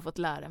 Jag har fått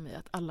lära mig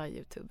att alla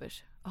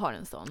YouTubers har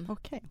en sån.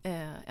 Okay.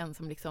 En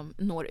som liksom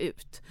når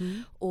ut.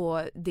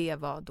 Och det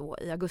var då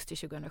i augusti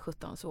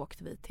 2017 så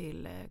åkte vi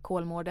till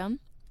Kolmården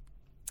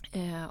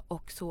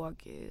och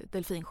såg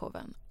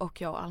delfinshowen.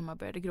 Och jag och Alma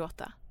började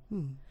gråta.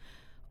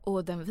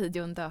 Och den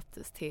videon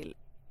döptes till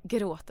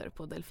Gråter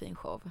på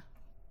delfinshow.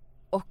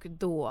 Och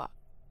då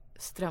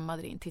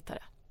strömmade det in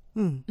tittare.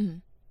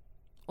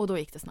 Och då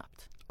gick det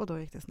snabbt.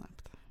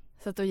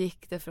 Så att då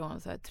gick det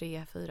från så här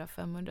 3, 4,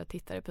 500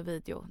 tittare per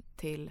video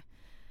till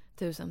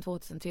 1000,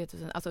 2000,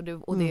 3000. Alltså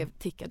och det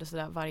tickade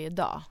sådär varje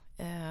dag.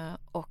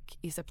 Och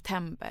i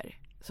september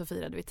så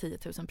firade vi 10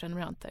 000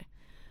 prenumeranter.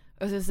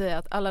 Och jag ska säga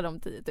att alla de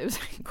 10 000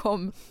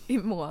 kom i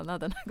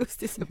månaden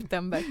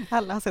augusti-september.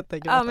 Alla har sett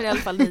det. Ja, men i alla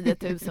fall 9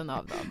 000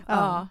 av dem.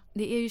 Ja.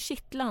 Det är ju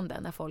kittlande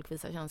när folk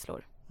visar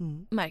känslor.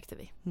 Märkte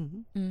vi.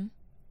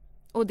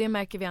 Och det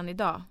märker vi än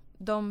idag.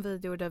 De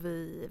videor där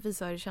vi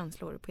visar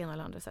känslor på ena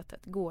eller andra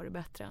sättet går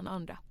bättre än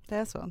andra. Det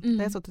är så.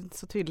 Det är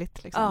så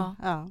tydligt liksom.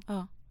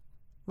 Ja.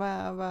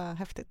 Vad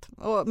häftigt.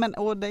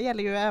 Och det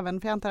gäller ju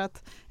även, för jag antar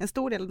att en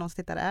stor del av de som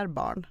tittar är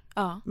barn.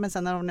 Men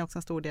sen är det också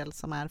en stor del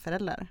som är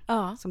föräldrar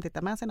som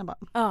tittar med sina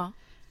barn.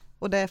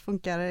 Och det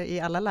funkar i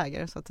alla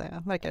läger så att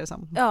säga, verkar det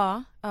som.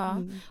 Ja.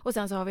 Och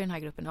sen så har vi den här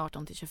gruppen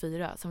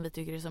 18-24 som vi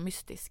tycker är så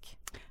mystisk.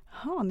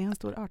 Ja, ni har en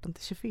stor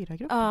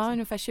 18-24-grupp. Ja, också.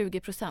 Ungefär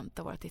 20%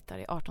 av våra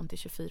tittare är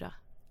 18-24.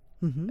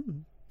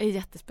 Det är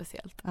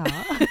jättespeciellt.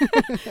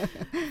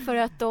 För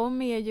att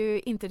de är ju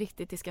inte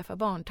riktigt i skaffa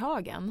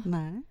barntagen.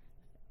 Nej.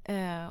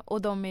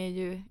 Och de är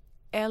ju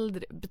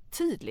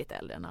betydligt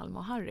äldre än Alma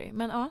och Harry.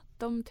 Men ja,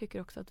 de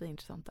tycker också att vi är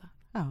intressanta.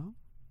 Ja,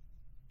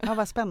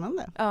 vad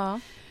spännande.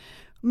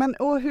 Men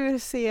och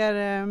hur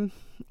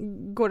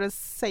går det att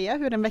säga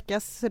hur en vecka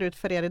ser ut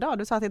för er idag?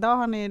 Du sa att idag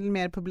har ni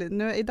mer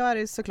idag är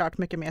det såklart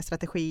mycket mer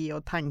strategi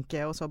och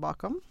tanke och så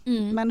bakom.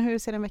 Men hur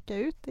ser en vecka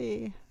ut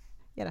i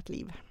ert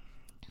liv?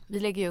 Vi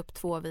lägger upp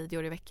 2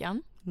 videor i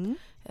veckan.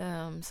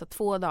 Så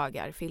 2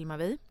 dagar filmar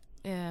vi.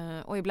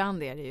 Och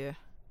ibland är det ju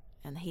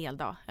en hel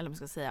dag, eller man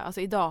ska säga.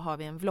 Alltså idag har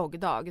vi en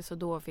vloggdag, så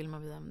då filmar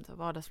vi en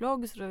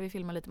vardagsvlogg, så då vi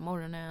filmar lite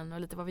morgonen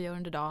och lite vad vi gör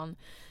under dagen.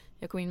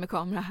 Jag kom in med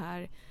kamera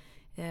här.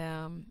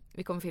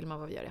 Vi kommer filma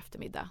vad vi gör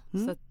eftermiddag.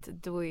 Så att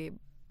då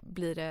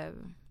blir det,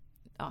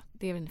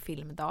 det är en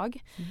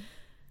filmdag.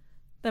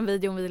 Den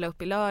videon vi la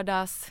upp i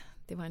lördags,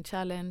 det var en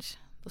challenge.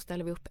 Då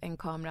ställer vi upp en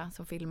kamera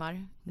som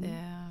filmar.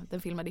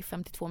 Den filmade i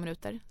 52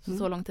 minuter.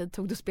 Så lång tid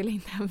tog det att spela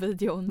in den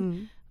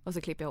videon. Och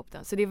så klipper jag ihop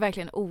den. Så det är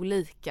verkligen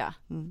olika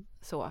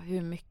så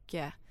hur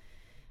mycket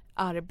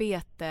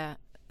arbete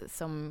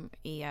som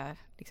är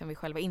liksom vid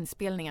själva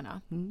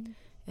inspelningarna.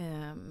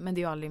 Men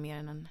det är ju aldrig mer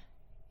än en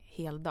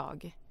hel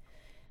dag.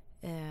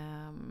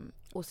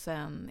 Och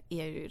sen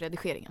är ju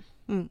redigeringen.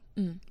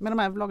 Men de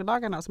här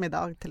vloggdagarna som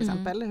idag till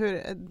exempel,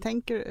 hur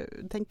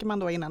tänker man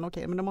då innan,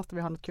 okej, men då måste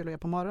vi ha något kul att göra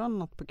på morgonen,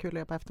 något kul att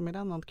göra på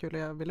eftermiddagen, något kul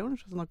att göra vid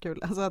lunch, och något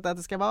kul, alltså att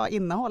det ska vara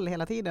innehåll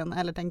hela tiden,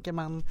 eller tänker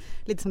man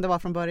lite som det var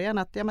från början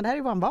att men det här är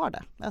ju vår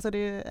vardag, alltså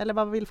eller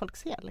vad vill folk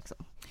se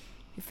liksom?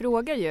 Vi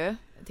frågar ju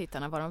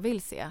tittarna vad de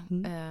vill se.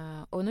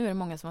 Och nu är det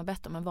många som har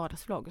bett om en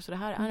vardagsvlogg. Så det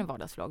här är en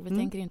vardagsvlogg. Vi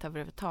tänker inte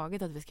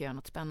överhuvudtaget att vi ska göra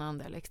något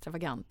spännande eller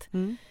extravagant.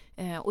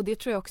 Och det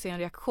tror jag också är en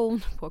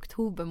reaktion på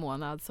oktober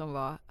månad som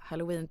var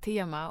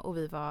Halloween-tema. Och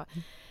vi var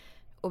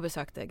och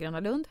besökte Gröna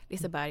Lund,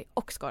 Liseberg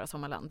och Skara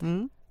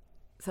Sommarland.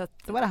 Så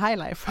att, det var det high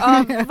life.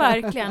 Ja,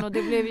 verkligen. Och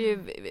det blev ju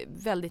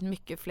väldigt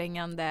mycket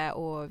flängande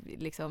och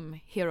liksom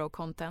hero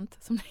content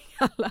som det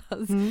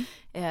kallas.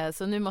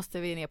 Så nu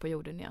måste vi ner på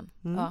jorden igen.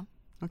 Ja.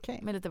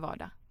 Okay. Med lite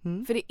vardag.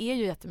 För det är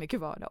ju jättemycket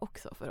vardag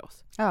också för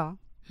oss. Ja.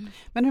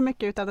 Men hur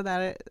mycket av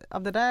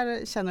det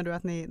där känner du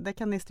att det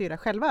kan ni styra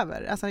själva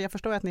över? Alltså jag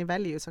förstår att ni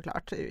väljer ju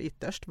såklart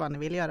ytterst vad ni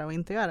vill göra och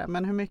inte göra.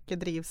 Men hur mycket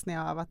drivs ni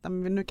av att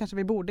nu kanske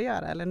vi borde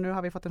göra, eller nu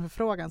har vi fått en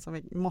förfrågan som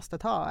vi måste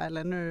ta,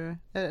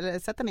 eller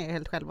sätter ni er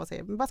helt själva och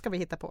säger vad ska vi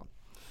hitta på?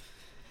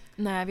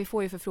 Nej, vi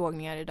får ju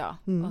förfrågningar idag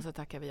och så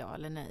tackar vi ja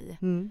eller nej.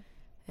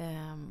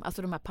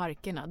 Alltså de här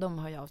parkerna, de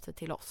hör ju av sig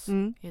till oss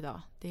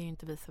idag. Det är ju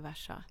inte vice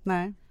versa.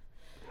 Nej.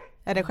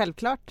 Är det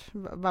självklart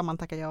vad man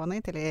tackar ja och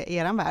nej till i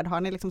er värld?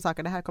 Har ni liksom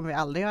saker, det här kommer vi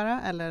aldrig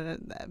göra, eller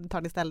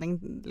tar ni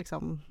ställning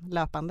liksom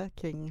löpande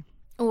kring?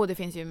 Det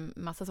finns ju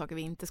massa saker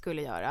vi inte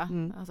skulle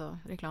göra. Alltså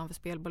reklam för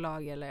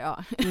spelbolag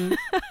eller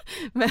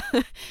men,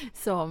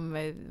 som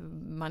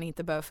man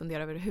inte behöver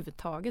fundera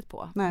överhuvudtaget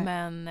på. Nej.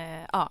 Men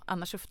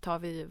annars så tar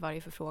vi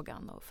varje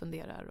förfrågan och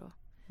funderar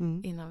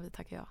innan vi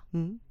tackar ja.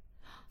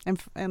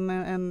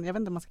 En jag vet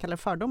inte om man ska kalla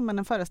det fördom, men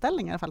en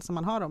föreställning i alla fall som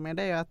man har om er,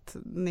 det är ju att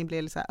ni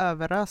blir liksom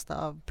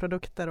överrösta av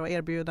produkter och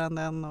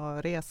erbjudanden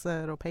och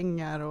resor och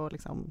pengar och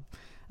liksom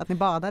att ni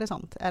badar i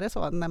sånt. Är det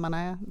så när man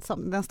är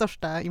den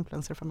största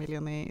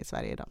influencerfamiljen i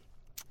Sverige idag?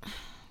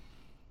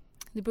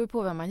 Det beror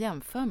på vad man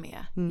jämför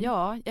med.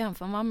 Ja,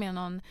 jämför man med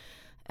någon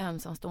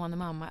ensamstående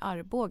mamma i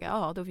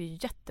Arboga, då är vi ju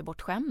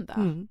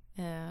jättebortskämda.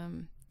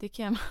 Det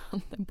kan jag med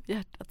handen på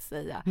hjärtat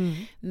säga.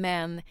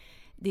 Men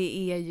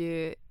det är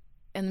ju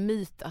en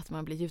myt att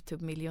man blir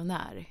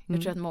Youtube-miljonär.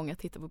 Jag tror att många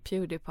tittar på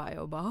PewDiePie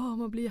och bara,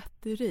 man blir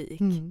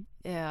jätterik.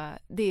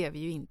 Det är vi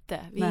ju inte.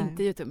 Vi är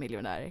inte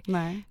Youtube-miljonärer.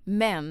 Nej.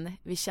 Men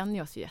vi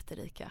känner oss ju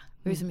jätterika.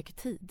 Vi har ju så mycket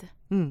tid.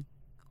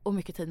 Och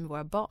mycket tid med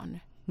våra barn.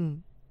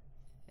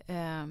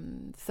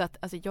 Så att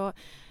alltså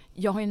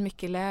jag har en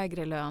mycket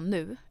lägre lön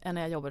nu än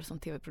när jag jobbade som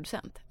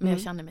tv-producent. Men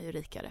jag känner mig ju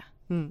rikare.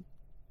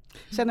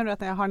 Känner du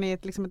att har ni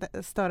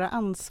ett större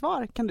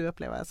ansvar, kan du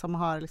uppleva, som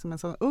har liksom en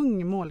så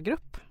ung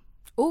målgrupp?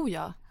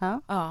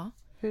 Ja.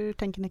 Hur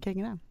tänker ni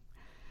kring det?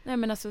 Nej,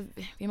 men alltså,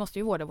 vi måste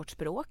ju vårda vårt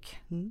språk.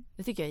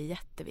 Det tycker jag är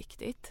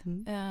jätteviktigt.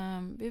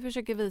 Vi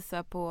försöker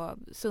visa på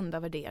sunda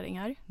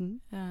värderingar.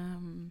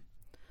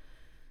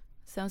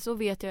 Sen så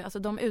vet jag, alltså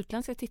de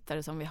utländska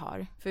tittare som vi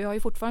har, för vi har ju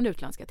fortfarande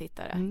utländska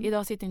tittare.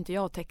 Idag sitter inte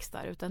jag och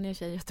textar, utan det är en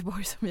tjej i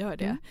Göteborg som gör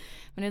det.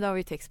 Men idag har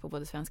vi text på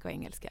både svenska och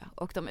engelska.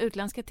 Och de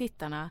utländska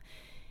tittarna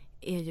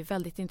är ju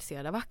väldigt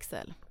intresserade av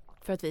Axel.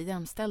 För att vi är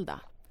jämställda.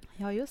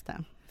 Ja, just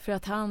det. För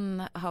att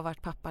han har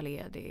varit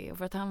pappaledig och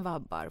för att han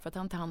vabbar, för att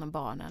han tar hand om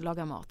barnen,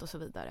 lagar mat och så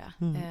vidare.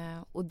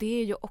 Och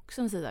det är ju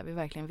också en sida vi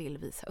verkligen vill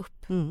visa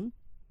upp.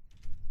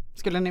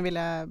 Skulle ni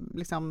vilja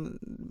liksom,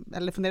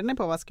 eller funderar ni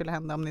på vad skulle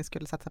hända om ni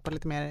skulle satsa på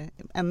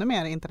ännu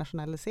mer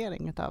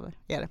internationalisering utav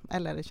er?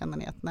 Eller känner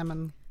ni att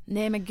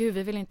nej men gud,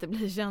 vi vill inte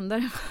bli kändare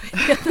än vad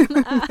vi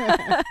redan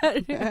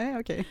är. Nej,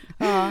 okej.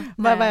 Ja,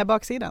 vad är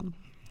baksidan?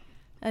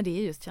 Ja, det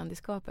är just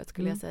kändiskapet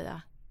skulle jag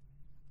säga.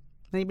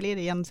 Ni blir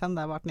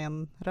igensända vart ni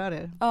än rör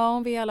er? Ja,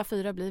 om vi alla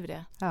 4 blir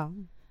det. Ja.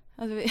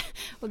 Alltså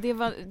och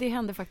det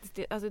hände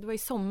faktiskt, alltså det var i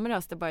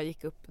somras det bara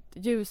gick upp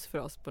ett ljus för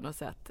oss på något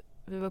sätt.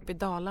 Vi var uppe i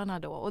Dalarna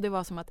då och det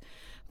var som att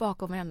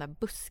bakom varenda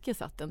buske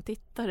satt en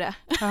tittare.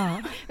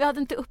 Ja. Vi hade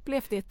inte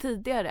upplevt det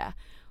tidigare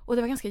och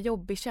det var en ganska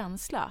jobbig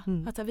känsla.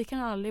 Att vi kan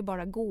aldrig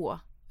bara gå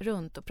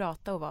runt och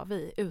prata och vara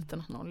vi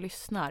utan att någon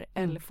lyssnar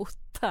eller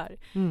fotar.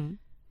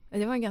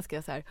 Det var en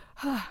ganska så här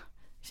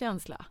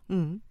känsla.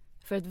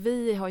 För att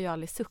vi har ju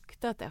aldrig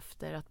suktat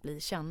efter att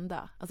bli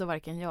kända. Alltså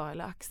varken jag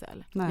eller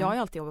Axel. Nej. Jag har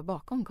ju alltid jobbat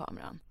bakom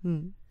kameran.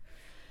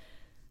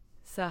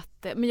 Så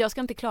att, men jag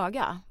ska inte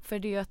klaga. För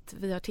det är ju att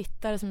vi har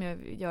tittare som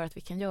gör att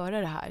vi kan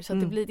göra det här. Så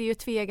att det är ju ett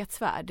tveeggat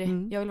svärd.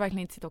 Jag vill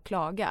verkligen inte sitta och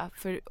klaga.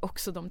 För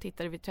också de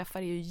tittare vi träffar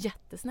är ju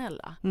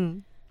jättesnälla.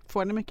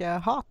 Får ni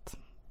mycket hat?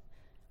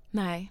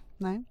 Nej.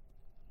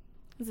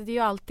 Alltså det är ju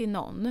alltid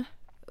någon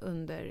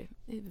under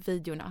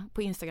videorna.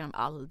 På Instagram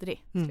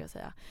aldrig, skulle jag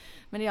säga.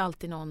 Men det är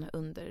alltid någon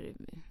under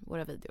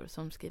våra videor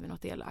som skriver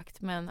något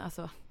elakt. Men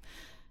alltså,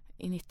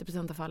 i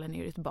 90% av fallen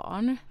är det ett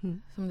barn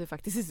som det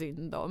faktiskt är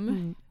synd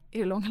om i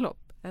det långa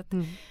loppet.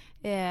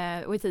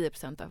 Och i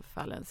 10% av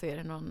fallen så är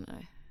det någon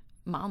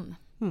man.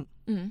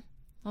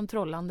 Någon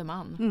trollande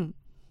man.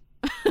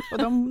 Och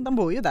de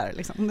bor ju där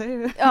liksom. Det är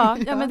ju... ja,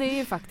 men det är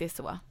ju faktiskt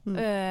så.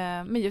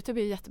 Men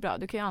Youtube är jättebra.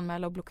 Du kan ju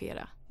anmäla och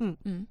blockera.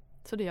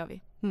 Så det gör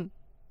vi.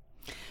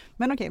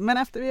 Men okej, men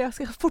efter, jag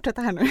ska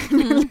fortsätta här nu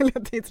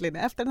lilla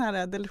tidslinjen. Efter den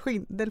här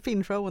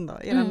delfinshowen då,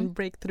 eran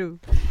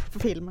breakthrough för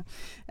film.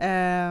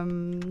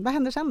 Vad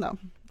händer sen då?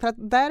 För att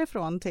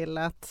därifrån till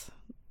att,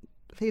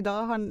 för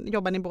idag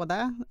jobbar ni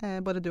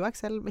både du och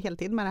Axel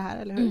heltid med det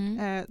här, eller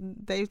hur?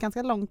 Det är ju ett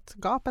ganska långt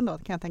gap ändå,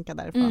 kan jag tänka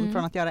därifrån.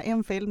 Från att göra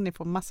en film, ni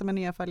får massor med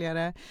nya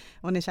följare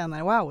och ni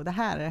känner, wow, det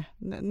här,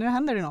 nu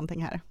händer det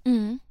någonting här.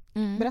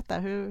 Berätta,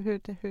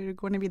 hur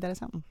går ni vidare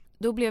sen?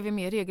 Då blev vi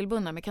mer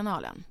regelbundna med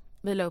kanalen.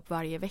 Vi la upp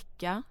varje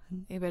vecka.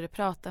 Vi började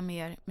prata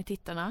mer med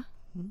tittarna.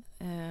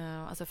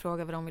 Alltså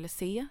fråga vad de ville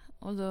se.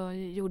 Och då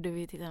gjorde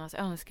vi tittarnas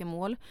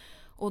önskemål.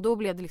 Och då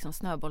blev det liksom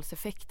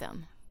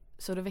snöbollseffekten.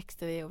 Så då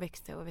växte vi och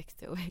växte och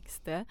växte och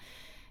växte.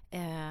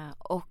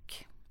 Och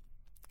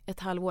ett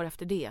halvår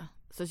efter det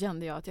så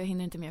kände jag att jag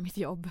hinner inte med mitt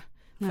jobb.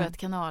 För att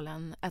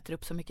kanalen äter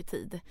upp så mycket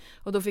tid.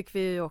 Och då fick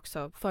vi ju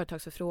också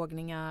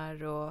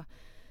företagsförfrågningar. Och,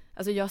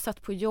 alltså jag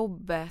satt på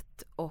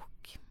jobbet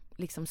och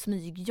liksom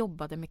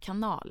smygjobbade med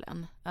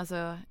kanalen.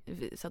 Alltså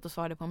satt och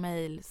svarade på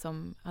mejl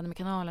som hade med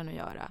kanalen att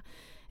göra.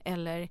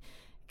 Eller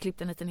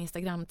klippte en liten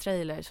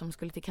Instagram-trailer som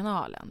skulle till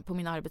kanalen på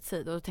min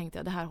arbetstid. Och då tänkte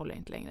jag, det här håller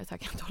inte längre så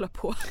jag kan inte hålla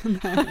på.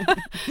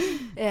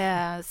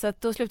 Så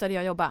att då slutade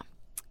jag jobba.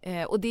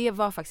 Och det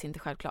var faktiskt inte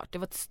självklart. Det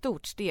var ett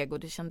stort steg och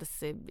det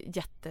kändes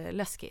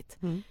jätteläskigt.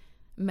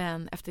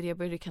 Men efter det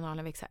började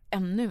kanalen växa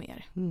ännu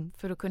mer.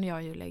 För då kunde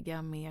jag ju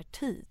lägga mer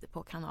tid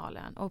på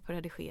kanalen och på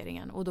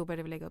redigeringen. Och då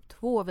började vi lägga upp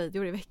 2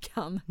 videor i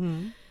veckan.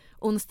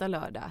 Onsdag,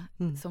 lördag,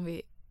 som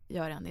vi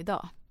gör än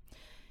idag.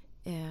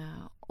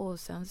 Och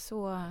sen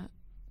så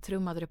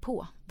trummade det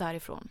på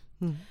därifrån.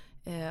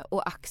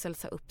 Och Axel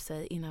sa upp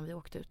sig innan vi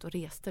åkte ut och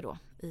reste då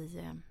i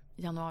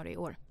januari i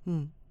år.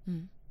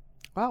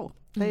 Wow,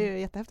 det är ju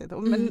jättehäftigt.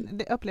 Men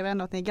det upplever jag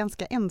ändå att ni är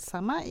ganska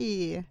ensamma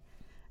i...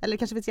 Eller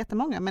kanske finns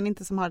jättemånga, men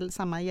inte som har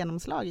samma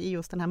genomslag i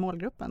just den här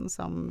målgruppen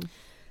som...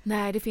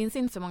 Nej, det finns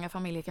inte så många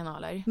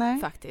familjekanaler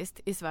faktiskt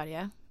i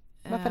Sverige.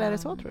 Varför är det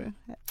så, tror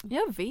du?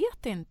 Jag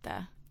vet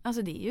inte.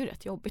 Alltså det är ju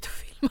rätt jobbigt att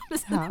filma med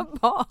sina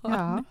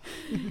barn.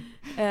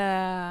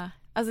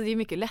 Alltså det är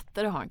mycket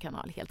lättare att ha en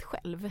kanal helt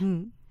själv.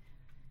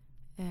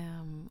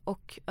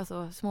 Och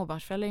alltså,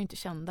 småbarnsföräldrar är ju inte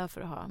kända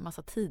för att ha en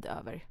massa tid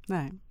över.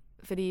 Nej.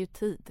 För det är ju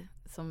tid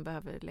som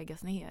behöver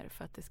läggas ner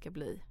för att det ska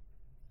bli...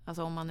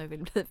 Alltså om man nu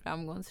vill bli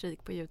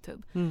framgångsrik på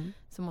Youtube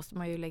så måste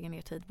man ju lägga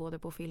ner tid både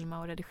på att filma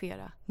och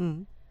redigera.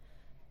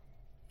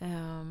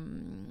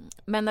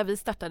 Men när vi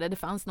startade, det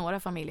fanns några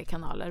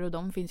familjekanaler och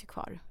de finns ju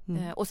kvar.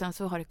 Och sen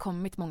så har det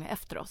kommit många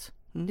efter oss.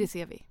 Det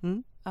ser vi.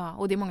 Ja,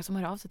 och det är många som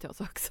hör av sig till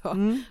oss också.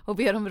 Och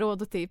ber om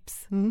råd och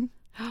tips.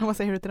 Och vad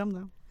säger du till dem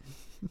då?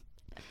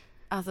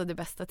 Alltså det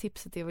bästa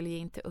tipset är väl ge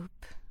inte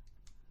upp.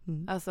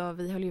 Alltså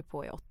vi höll ju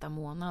på i 8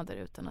 månader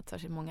utan att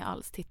särskilt många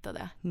alls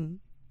tittade.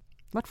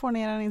 Vart får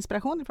ni er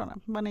inspiration ifrån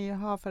då? Vad ni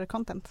har för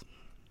content?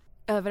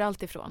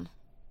 Överallt ifrån.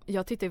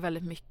 Jag tittar ju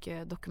väldigt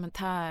mycket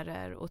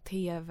dokumentärer och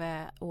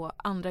tv och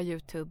andra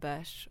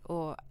youtubers.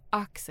 Och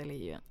Axel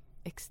är ju en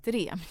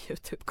extrem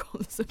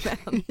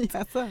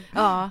YouTube-konsument.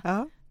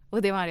 Ja.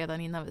 Och det var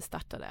redan innan vi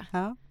startade.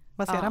 Ja.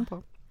 Vad ser han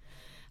på?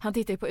 Han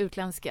tittar ju på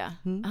utländska.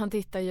 Han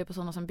tittar ju på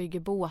sådana som bygger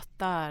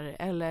båtar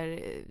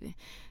eller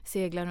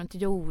seglar runt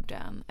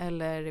jorden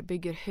eller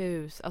bygger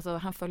hus. Alltså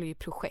han följer ju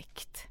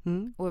projekt.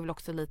 Och är väl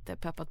också lite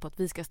peppad på att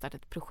vi ska starta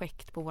ett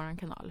projekt på vår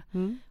kanal.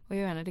 Och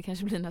jag vet inte, det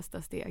kanske blir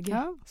nästa steg.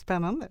 Ja,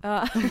 spännande.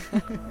 Ja.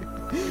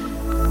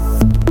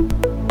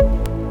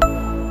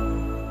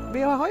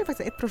 Vi har ju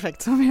faktiskt ett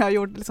projekt som vi har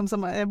gjort liksom,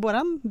 som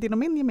är din och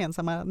min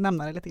gemensamma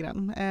nämnare lite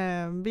grann.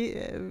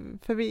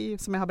 Vi,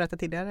 som jag har berättat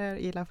tidigare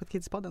i Life with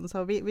Kids-podden,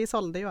 så vi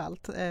sålde ju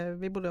allt.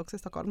 Vi bodde också i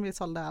Stockholm, vi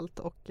sålde allt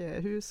och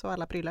hus och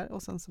alla prylar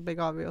och sen så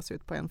begav vi oss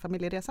ut på en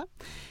familjeresa.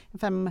 En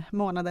 5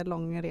 månader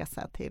lång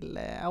resa till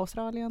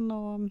Australien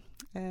och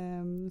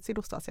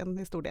Sydostasien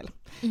i stor del.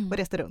 Och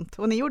reste runt.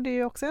 Och ni gjorde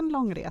ju också en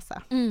lång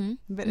resa.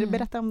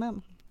 Berätta om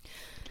den.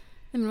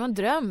 Det var en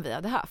dröm vi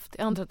hade haft.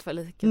 Jag antar att det var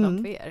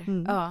likadant för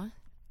er. Ja.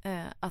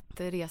 Att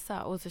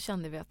resa och så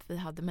kände vi att vi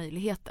hade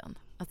möjligheten.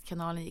 att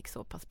kanalen gick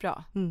så pass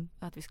bra.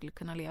 Att vi skulle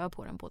kunna leva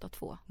på den båda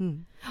två.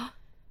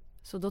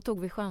 Så då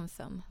tog vi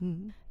chansen.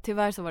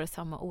 Tyvärr så var det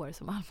samma år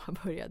som Alma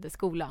började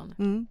skolan.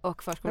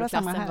 Och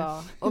förskoleklassen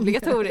var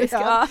obligatorisk.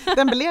 Ja,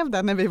 den blev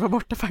det när vi var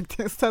borta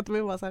faktiskt. Så att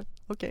vi var så här,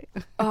 okej.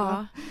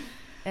 Ja.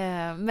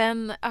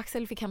 Men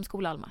Axel fick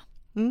hemskola Alma.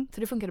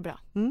 Så det funkade bra.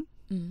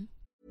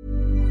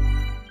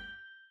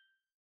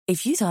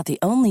 If you thought the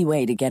only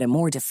way to get a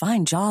more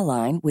defined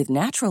jawline with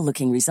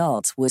natural-looking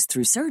results was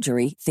through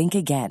surgery, think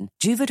again.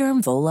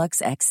 Juvederm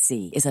Volux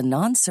XC is a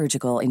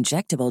non-surgical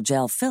injectable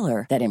gel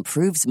filler that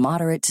improves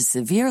moderate to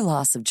severe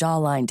loss of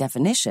jawline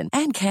definition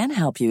and can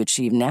help you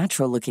achieve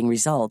natural-looking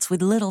results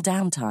with little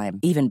downtime.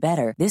 Even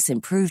better, this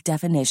improved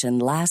definition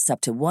lasts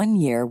up to 1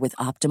 year with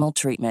optimal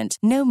treatment.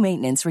 No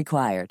maintenance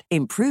required.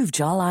 Improve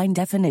jawline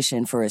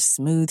definition for a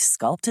smooth,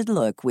 sculpted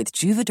look with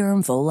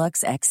Juvederm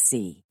Volux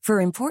XC. For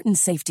important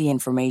safety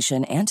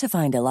information and to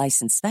find a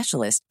licensed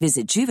specialist,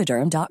 visit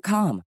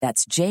Juvederm.com.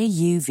 That's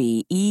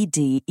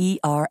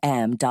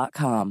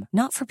JUVEDERM.com.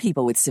 Not for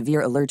people with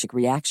severe allergic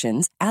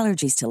reactions,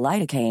 allergies to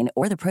lidocaine,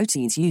 or the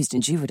proteins used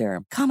in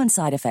Juvederm. Common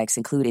side effects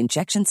include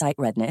injection site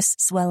redness,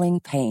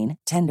 swelling, pain,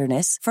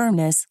 tenderness,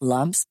 firmness,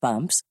 lumps,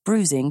 bumps,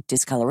 bruising,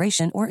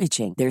 discoloration, or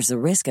itching. There's a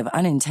risk of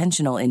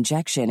unintentional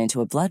injection into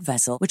a blood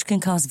vessel, which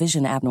can cause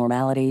vision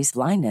abnormalities,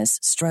 blindness,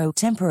 stroke,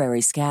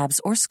 temporary scabs,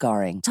 or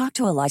scarring. Talk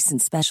to a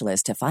licensed specialist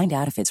to find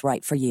out if it's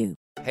right for you.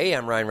 Hey,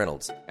 I'm Ryan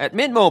Reynolds. At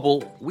Mint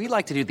Mobile, we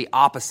like to do the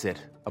opposite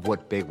of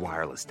what Big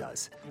Wireless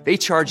does. They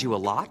charge you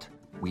a lot,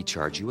 we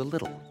charge you a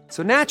little.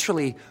 So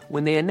naturally,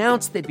 when they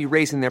announced they'd be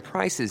raising their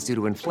prices due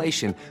to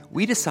inflation,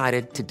 we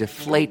decided to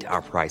deflate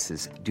our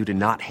prices due to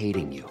not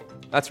hating you.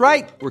 That's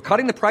right. We're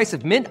cutting the price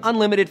of Mint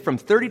Unlimited from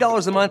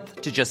 $30 a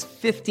month to just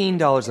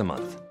 $15 a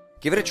month.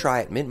 Give it a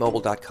try at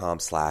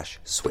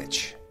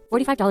mintmobile.com/switch.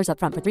 $45 up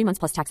front for 3 months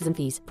plus taxes and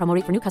fees. Promo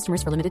rate for new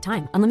customers for limited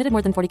time. Unlimited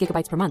more than 40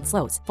 gigabytes per month.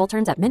 Slows full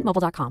terms at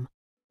mintmobile.com.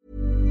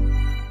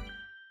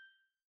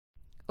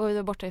 Och vi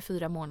var borta i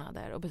 4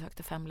 månader och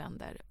besökte 5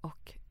 länder.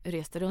 Och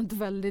reste runt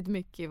väldigt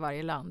mycket i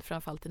varje land.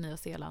 Framförallt i Nya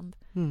Zeeland.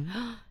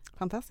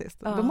 Fantastiskt.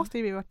 Då måste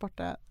ju vi varit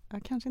borta,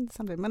 kanske inte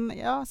samtidigt, men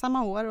ja,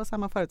 samma år och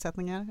samma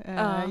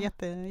förutsättningar.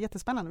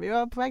 Jättespännande. Vi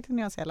var på väg till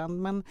Nya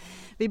Zeeland, men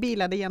vi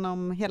bilade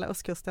genom hela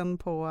östkusten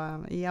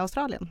i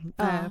Australien.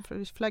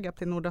 Vi flög upp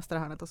till nordöstra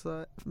hörnet och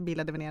så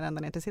bilade vi ner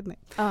ända ner till Sydney.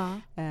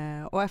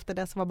 Och efter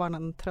det så var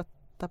barnen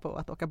trötta på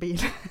att åka bil.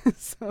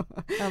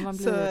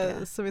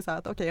 så vi sa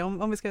att okej,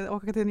 om vi ska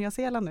åka till Nya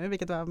Zeeland nu,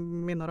 vilket var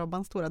min och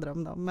Robbans stora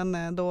dröm då,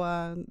 men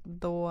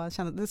då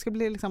kände det skulle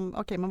bli liksom,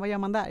 okej, men vad gör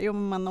man där? Jo,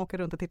 man åker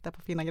runt och tittar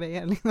på fina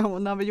grejer liksom,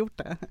 och nu har vi gjort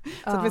det.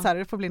 Så att vi sa,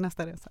 det får bli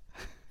nästa resa.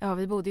 Ja,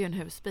 vi bodde ju i en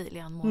husbil i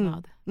 1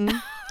 månad.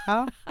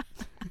 Ja.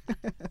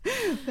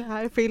 Det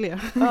här är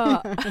Filia.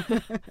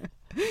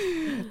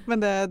 Men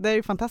det är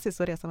ju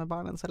fantastiskt att resa med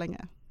barnen så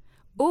länge.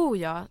 Oh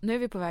ja, nu är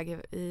vi på väg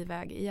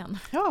iväg igen.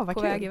 Ja, vad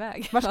på kul. Väg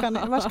iväg.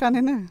 Var ska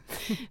ni nu?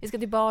 Vi ska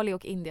till Bali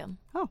och Indien.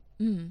 Ja,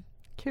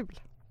 kul.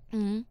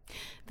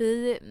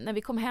 När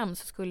vi kom hem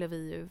så skulle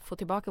vi ju få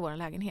tillbaka vår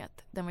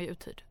lägenhet. Den var ju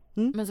uthyrd.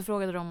 Men så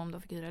frågade de om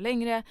de fick hyra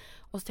längre.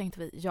 Och så tänkte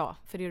vi ja,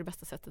 för det är det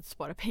bästa sättet att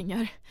spara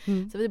pengar.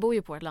 Så vi bor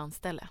ju på ett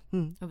landställe.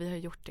 Och vi har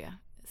gjort det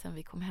sen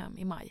vi kom hem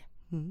i maj.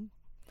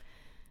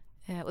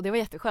 Och det var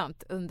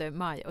jätteskönt under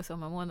maj och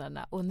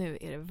sommarmånaderna. Och nu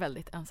är det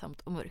väldigt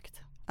ensamt och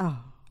mörkt.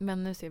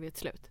 Men nu ser vi ett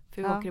slut.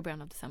 För vi åker i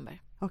början av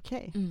december.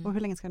 Okej. Och hur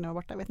länge ska ni vara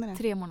borta? Vet ni det?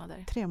 3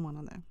 månader. 3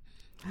 månader.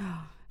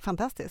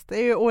 Fantastiskt. Det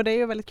är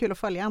ju väldigt kul att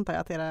följa, antar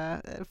jag, att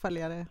era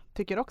följare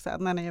tycker också.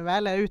 När ni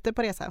väl är ute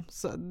på resa.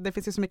 Så det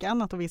finns ju så mycket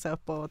annat att visa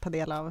upp och ta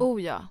del av.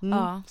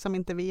 Som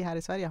inte vi här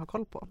i Sverige har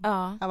koll på.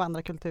 Av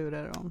andra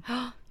kulturer.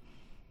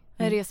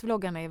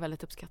 Resvloggarna är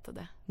väldigt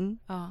uppskattade.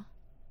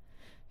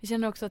 Vi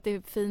känner också att det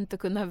är fint att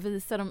kunna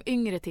visa de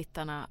yngre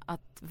tittarna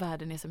att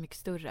världen är så mycket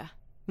större.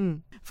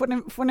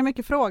 Får ni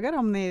mycket frågor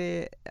om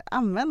ni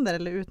använder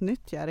eller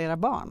utnyttjar era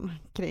barn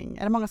kring?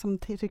 Är det många som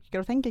tycker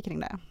och tänker kring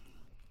det?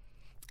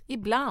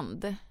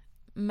 Ibland,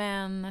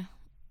 men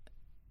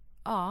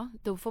ja,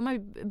 då får man ju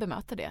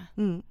bemöta det.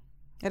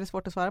 Är det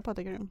svårt att svara på,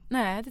 tycker du?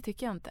 Nej, det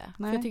tycker jag inte.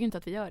 För jag tycker inte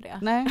att vi gör det.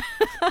 Nej.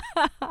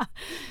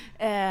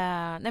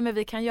 Nej, men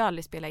vi kan ju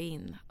aldrig spela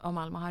in om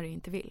Alma och Harry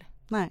inte vill.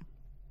 Nej.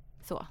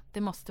 Så,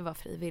 det måste vara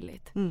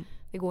frivilligt.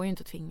 Det går ju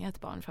inte att tvinga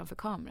ett barn framför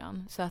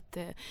kameran. Så att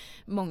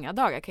många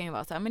dagar kan ju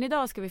vara så här, men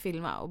idag ska vi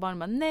filma. Och barnen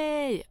bara,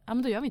 nej, ja,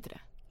 men då gör vi inte det.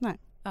 Nej.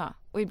 Ja,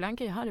 och ibland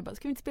kan ju Harry bara,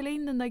 ska vi inte spela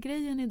in den där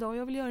grejen idag?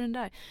 Jag vill göra den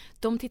där.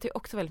 De tittar ju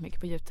också väldigt mycket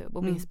på YouTube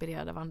och blir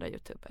inspirerade av andra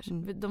YouTubers.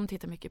 De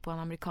tittar mycket på en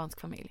amerikansk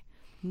familj.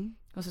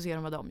 Och så ser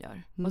de vad de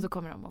gör. Och så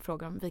kommer de och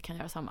frågar om vi kan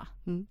göra samma.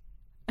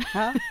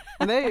 Ja,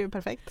 det är ju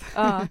perfekt.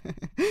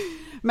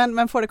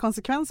 Men får det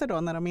konsekvenser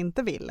då när de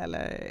inte vill?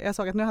 Eller, jag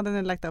såg att nu hade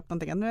ni lagt upp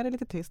någonting, att nu är det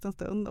lite tyst en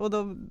stund. Och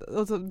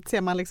så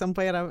ser man liksom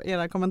på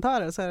era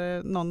kommentarer, så är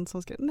det någon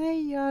som skriver,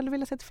 nej, jag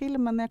vill ha sett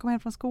filmen när jag kommer hem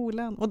från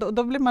skolan. Och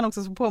då blir man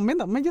också så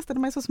påmind om, men just det,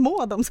 de är så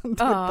små, de som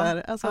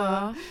tittar.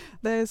 Alltså,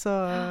 det är så,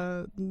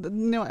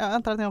 jag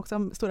antar att ni också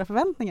har stora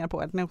förväntningar på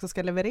att ni också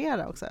ska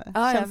leverera också.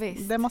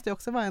 Visst. Det måste ju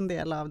också vara en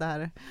del av det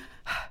här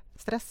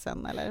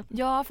stressen eller?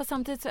 Ja, för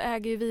samtidigt så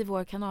äger ju vi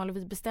vår kanal och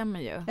vi bestämmer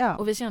ju. Ja.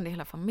 Och vi kände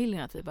hela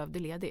familjen att vi behövde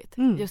ledigt.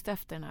 Mm. Just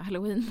efter den här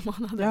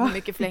Halloween-månaden Ja. med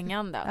mycket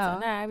flängande. Ja.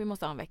 Alltså, nej, vi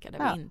måste ha en vecka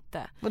där vi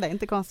inte. Och det är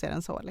inte konstigare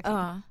än så liksom.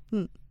 Ja.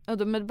 Mm. Och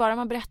då, men bara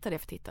man berättar det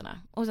för tittarna.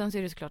 Och sen så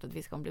är det såklart att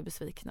vi ska bli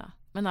besvikna.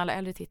 Men alla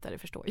äldre tittare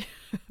förstår ju.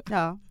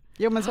 Ja,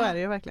 jo men så är det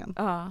ju verkligen.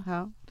 Ja.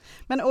 Ja.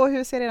 Men och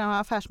hur ser er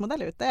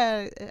affärsmodell ut? Det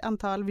är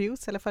antal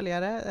views eller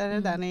följare? Är det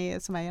där ni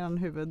som är er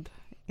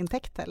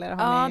huvudintäkt? Eller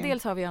har Ja, ni...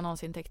 dels har vi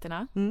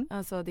annonsintäkterna. Mm.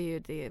 Alltså det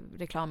är ju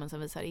reklamen som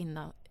visar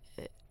innan.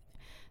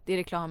 Det är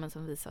reklamen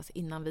som visas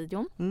innan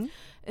videon. Mm.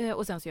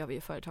 Och sen så gör vi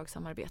ju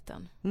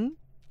företagssamarbeten. Mm.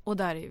 Och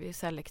där är vi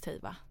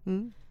selektiva.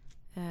 Mm.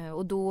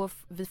 Och då,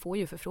 vi får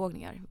ju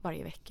förfrågningar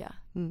varje vecka.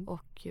 Mm.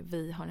 Och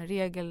vi har en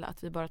regel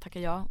att vi bara tackar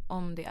ja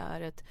om det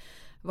är ett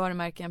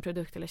varumärke, en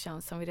produkt eller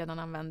tjänst som vi redan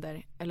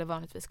använder eller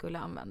vanligtvis skulle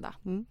använda.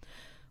 Mm.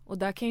 Och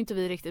där kan ju inte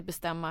vi riktigt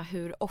bestämma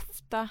hur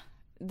ofta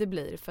det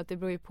blir, för att det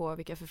beror ju på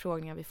vilka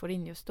förfrågningar vi får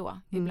in just då.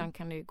 Mm. Ibland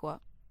kan det ju gå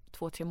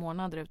 2-3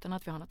 månader utan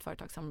att vi har något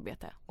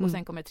företagssamarbete. Och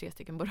sen kommer 3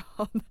 stycken på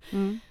rad.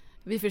 Mm.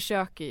 Vi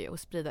försöker ju att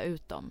sprida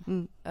ut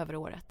dem över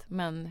året.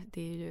 Men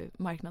det är ju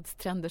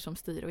marknadstrender som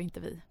styr och inte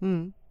vi.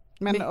 Mm.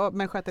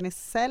 Men sköter ni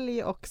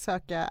sälj och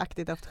söka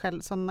aktivt efter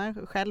sådana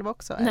själv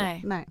också?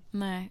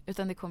 Nej,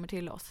 utan det kommer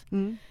till oss.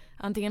 Mm.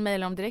 Antingen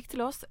mejlar de direkt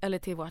till oss eller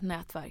till vårt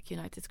nätverk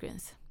United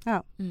Screens.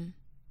 Ja. Mm.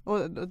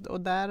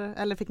 Och där,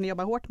 eller fick ni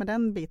jobba hårt med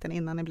den biten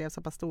innan ni blev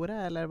så pass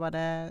stora? Eller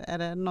är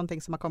det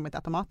någonting som har kommit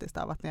automatiskt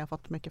av att ni har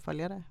fått mycket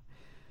följare?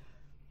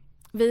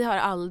 Vi har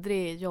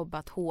aldrig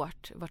jobbat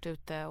hårt, varit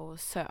ute och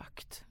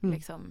sökt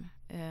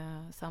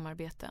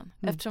samarbeten.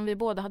 Eftersom vi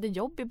båda hade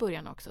jobb i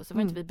början också så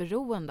var inte vi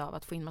beroende av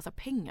att få in massa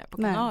pengar på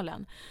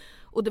kanalen.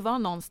 Och det var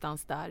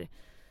någonstans där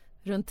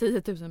runt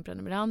 10 000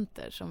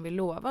 prenumeranter som vi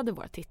lovade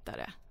våra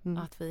tittare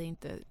att vi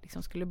inte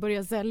skulle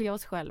börja sälja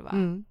oss själva.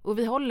 Och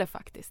vi håller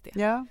faktiskt det.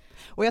 Ja,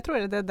 och jag tror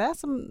att det är det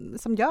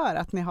som gör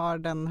att ni har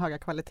den höga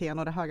kvaliteten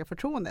och det höga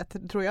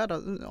förtroendet. Tror jag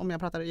då, om jag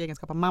pratar i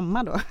egenskap av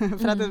mamma då.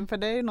 För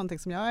det är ju någonting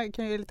som jag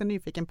kan ju lite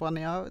nyfiken på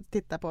när jag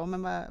tittar på.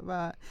 Men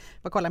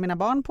vad kollar mina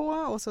barn på?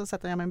 Och så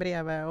sätter jag mig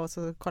bredvid och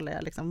så kollar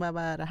jag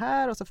vad är det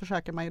här? Och så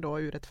försöker man ju då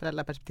ur ett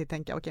föräldraperspektiv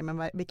tänka okej,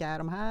 men vilka är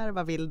de här?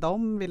 Vad vill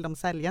de? Vill de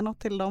sälja något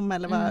till dem?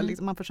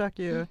 Eller man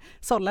försöker ju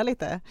sålla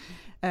lite.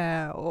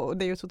 Och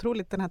det är ju så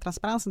otroligt, den här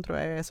transparensen tror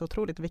jag är så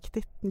otroligt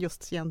viktigt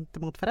just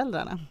gentemot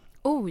föräldrarna.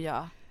 Oh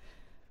ja.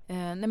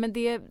 Nej men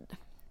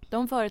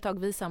de företag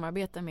vi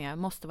samarbetar med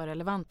måste vara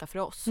relevanta för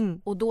oss.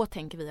 Och då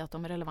tänker vi att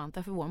de är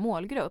relevanta för vår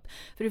målgrupp.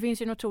 För det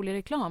finns ju en otrolig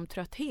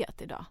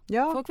reklamtrötthet idag.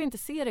 Ja. Folk vill inte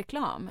se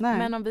reklam. Nej.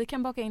 Men om vi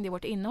kan baka in det i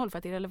vårt innehåll för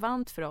att det är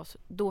relevant för oss,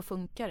 då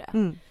funkar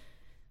det.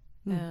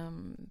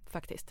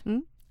 Faktiskt.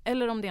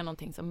 Eller om det är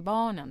någonting som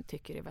barnen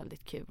tycker är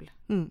väldigt kul.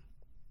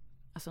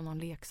 Alltså någon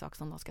leksak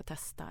som de ska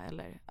testa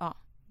eller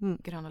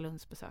Gröna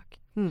Lundsbesök.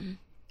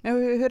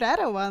 Hur är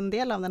det att vara en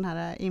del av den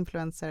här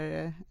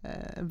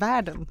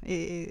influencer-världen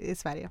i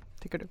Sverige,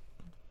 tycker du?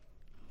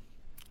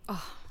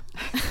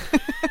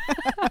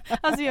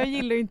 Alltså jag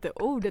gillar ju inte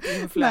ordet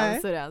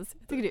influencer ens.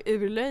 Jag tycker det är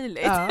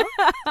urlöjligt. Ja.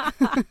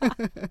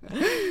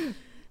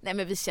 Nej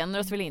men vi känner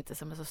oss väl inte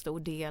som en så stor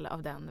del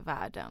av den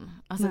världen.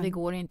 Alltså vi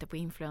går inte på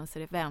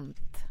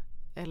influencer-event.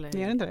 Eller...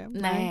 Gör inte det?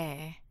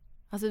 Nej.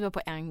 Alltså vi var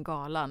på en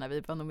gala när vi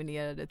var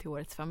nominerade till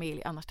Årets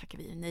familj. Annars tackar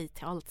vi nej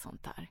till allt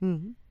sånt där.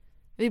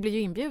 Vi blir ju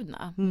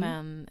inbjudna.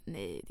 Men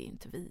nej, det är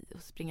inte vi.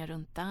 Att springa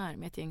runt där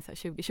med ett gäng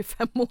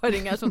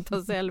 20-25-åringar som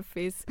tar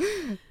selfies.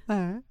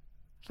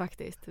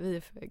 Faktiskt, vi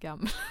är för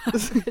gamla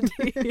för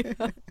det.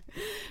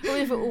 Och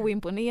vi är för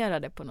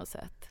oimponerade på något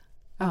sätt.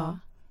 Ja.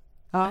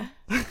 Ja,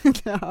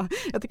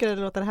 jag tycker det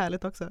låter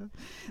härligt också.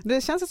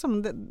 Det känns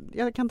som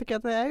jag kan tycka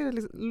att det är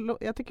ju,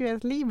 jag tycker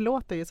att liv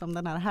låter ju som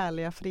den här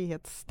härliga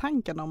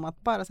frihetstanken om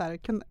att bara så här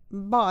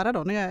bara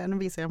då, nu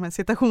visar jag med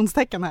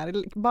citationstecken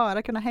här,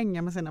 bara kunna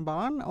hänga med sina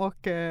barn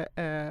och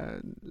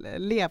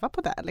leva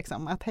på det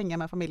liksom, att hänga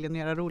med familjen och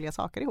göra roliga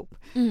saker ihop.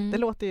 Det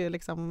låter ju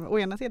å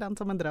ena sidan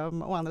som en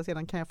dröm, å andra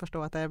sidan kan jag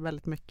förstå att det är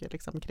väldigt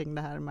mycket kring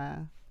det här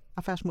med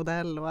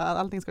affärsmodell och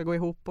allting ska gå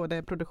ihop och det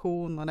är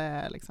produktion och det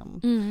är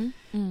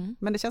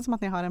Men det känns som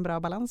att ni har en bra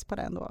balans på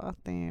det ändå,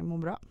 att ni mår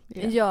bra.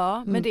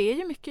 Ja, men det är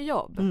ju mycket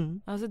jobb.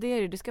 Alltså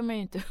det ska man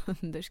ju inte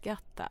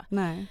underskatta.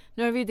 Nej.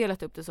 Nu har vi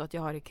delat upp det så att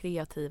jag har det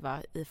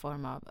kreativa i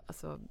form av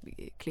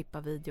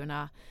klippa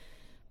videorna,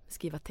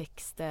 skriva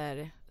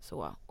texter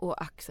så,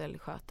 och Axel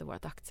sköter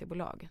vårt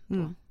aktiebolag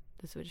då,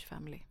 The Swedish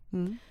Family.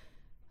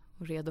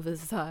 Och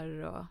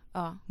redovisar och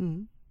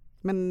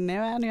Men nu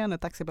är ni ju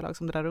ett aktiebolag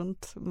som drar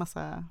runt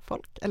massa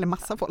folk,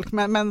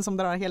 men som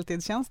drar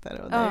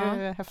heltidstjänster och det är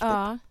ju häftigt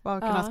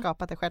att kunna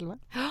skapa det själva.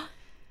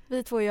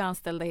 Vi två är ju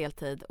anställda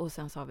heltid och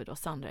sen så har vi då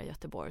Sandra i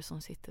Göteborg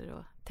som sitter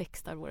och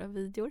textar våra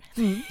videor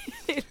i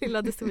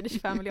lilla The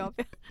Swedish Family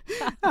AB.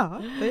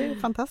 Ja, det är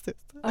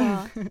fantastiskt.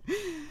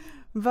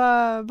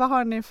 Vad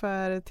har ni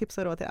för tips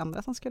och råd till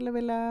andra som skulle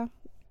vilja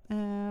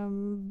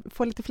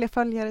få lite fler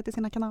följare till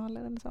sina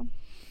kanaler eller så?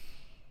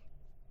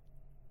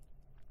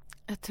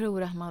 Jag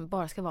tror att man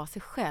bara ska vara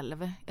sig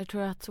själv. Jag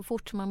tror att så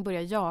fort som man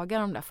börjar jaga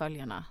de där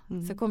följarna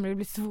så kommer det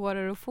bli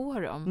svårare att få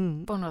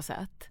dem på något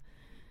sätt.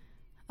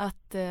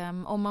 Att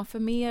om man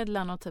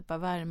förmedlar någon typ av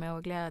värme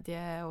och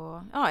glädje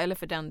och, eller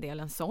för den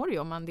delen sorg,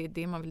 om det är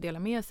det man vill dela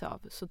med sig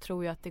av, så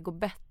tror jag att det går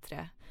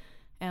bättre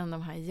än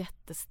de här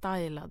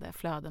jättestylade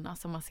flödena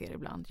som man ser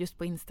ibland just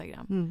på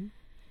Instagram.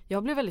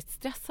 Jag blev väldigt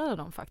stressad av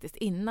dem faktiskt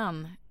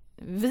innan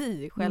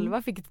vi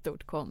själva fick ett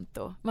stort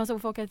konto. Man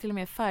såg folk hade till och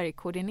med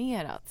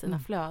färgkoordinerat sina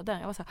flöden.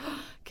 Jag var så här,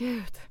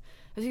 gud,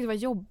 jag tyckte det var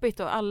jobbigt,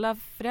 och alla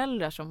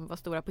föräldrar som var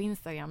stora på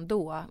Instagram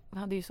då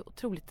hade ju så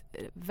otroligt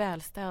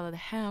välstädade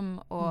hem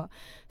och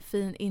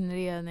fin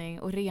inredning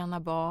och rena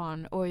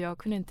barn, och jag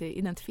kunde inte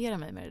identifiera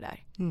mig med det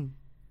där.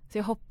 Så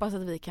jag hoppas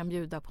att vi kan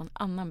bjuda på en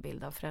annan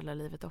bild av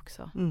föräldralivet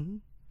också.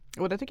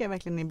 Och det tycker jag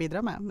verkligen ni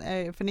bidrar med.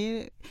 För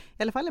ni, i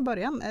alla fall i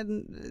början,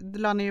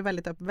 la ni ju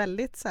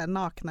väldigt så här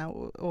nakna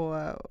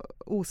och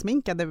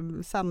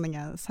osminkade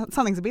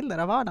sanningsbilder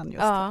av vardagen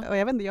just. Ja. Och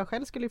jag vet inte, jag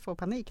själv skulle ju få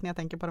panik när jag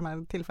tänker på de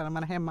här tillfällena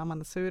man är hemma, man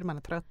är sur, man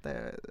är trött,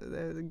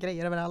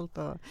 grejer överallt,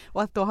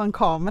 och att då ha en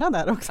kamera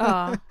där också.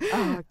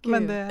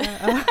 Men Nej,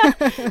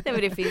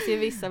 men det finns ju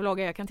vissa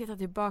vloggar, jag kan titta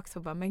tillbaka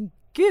och bara, men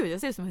gud,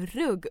 jag ser ut som en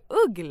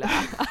rugguggla.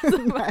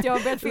 Alltså, att jag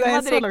har börjat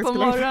filma direkt på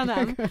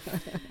morgonen.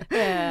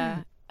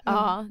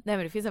 Nej, men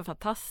det finns en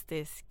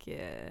fantastisk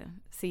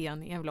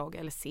scen i en vlogg,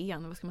 eller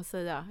scen, vad ska man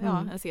säga?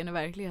 Ja, en scen i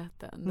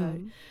verkligheten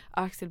där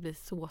Axel blir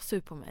så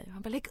sur på mig.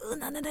 Han bara, lägg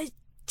undan den där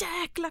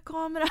jäkla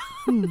kameran.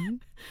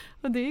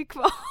 Och det är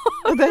kvar.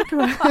 Och det är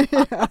kvar.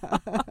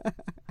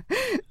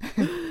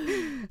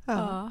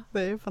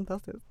 Det är ju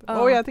fantastiskt.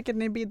 Och jag tycker att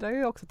ni bidrar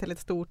ju också till ett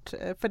stort,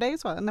 för det är ju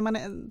så, när man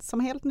är som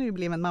helt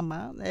nybliven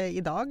mamma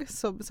idag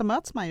så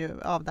möts man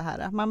ju av det här.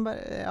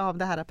 Av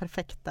det här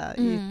perfekta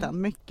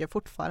ytan mycket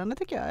fortfarande,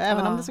 tycker jag.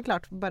 Även om det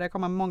såklart börjar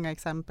komma många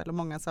exempel och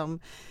många som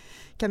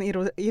kan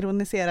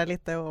ironisera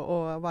lite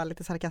och vara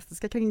lite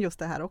sarkastiska kring just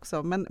det här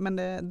också. Men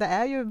det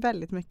är ju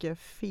väldigt mycket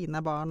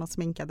fina barn och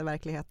sminkade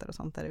verkligheter och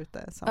sånt där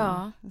ute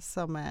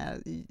som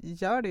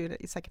gör det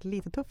ju säkert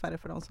lite tuffare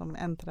för de som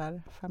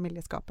äntrar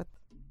familjeskapet.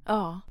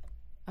 Ja,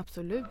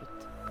 absolut.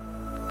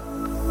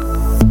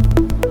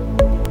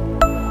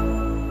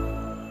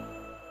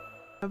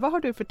 Vad har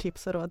du för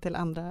tips och råd till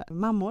andra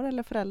mammor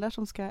eller föräldrar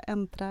som ska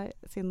äntra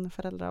sin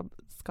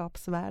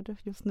föräldraskapsvärld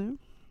just nu?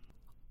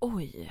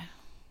 Oj.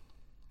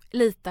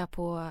 Lita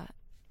på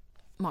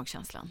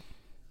magkänslan.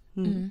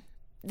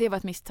 Det var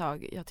ett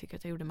misstag jag tycker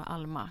att jag gjorde med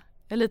Alma.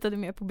 Jag litade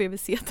mer på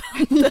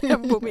BVC-tanten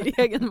än på min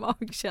egen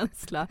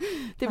magkänsla.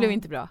 Det blev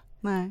inte bra.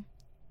 Nej.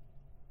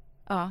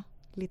 Ja.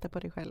 Lita på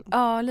dig själv.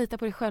 Ja, lita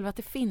på dig själv, att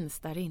det finns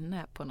där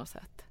inne på något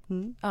sätt.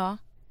 Ja.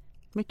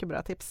 Mycket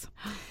bra tips.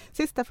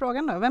 Sista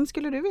frågan då. Vem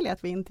skulle du vilja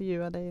att vi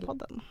intervjuade i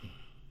podden?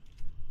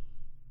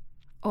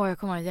 Jag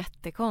kommer ha en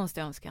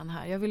jättekonstig önskan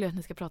här. Jag vill ju att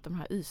ni ska prata om de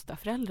här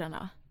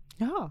Ystad-föräldrarna.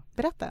 Ja,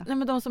 berätta. Nej,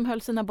 men de som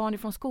höll sina barn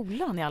ifrån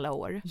skolan i alla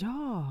år.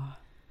 Ja,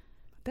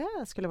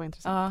 det skulle vara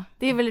intressant. Ja,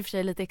 det är väl i och för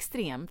sig lite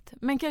extremt.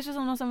 Men kanske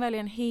sådana som väljer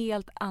en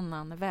helt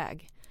annan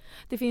väg.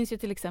 Det finns ju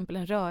till exempel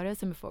en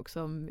rörelse med folk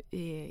som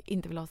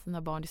inte vill ha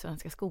sina barn i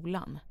svenska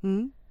skolan.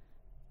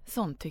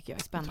 Sånt tycker jag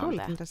är spännande.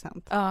 Otroligt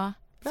intressant. Ja,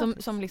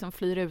 som liksom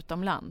flyr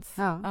utomlands.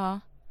 Ja.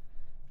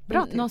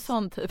 Bra tips. Någon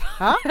sån typ.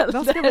 Ja,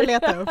 då ska vi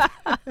leta upp.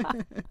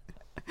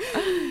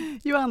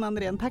 Johanna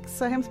André, tack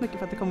så hemskt mycket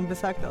för att du kom och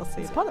besökte oss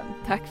i podden.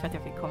 Tack för att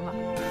jag fick komma.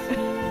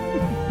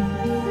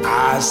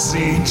 I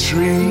see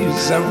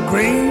trees of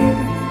green,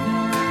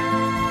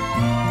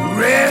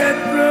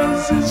 red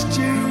roses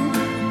too.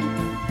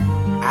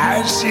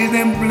 I see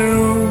them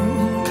bloom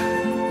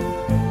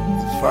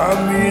for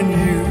me and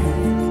you.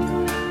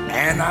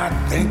 And I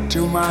think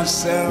to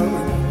myself,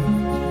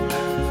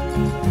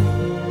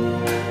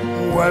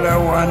 what a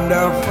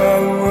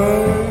wonderful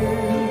world.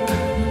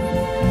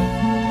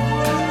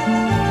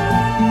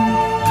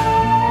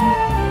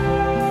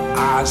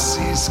 I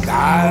see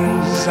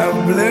skies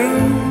of blue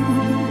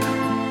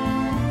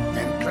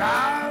and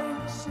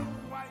clouds of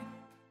white.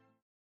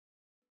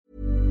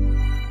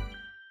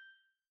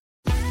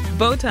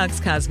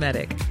 Botox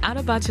Cosmetic, out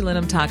of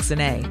botulinum toxin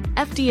A,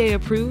 FDA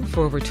approved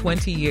for over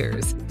 20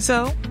 years.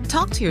 So,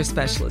 talk to your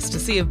specialist to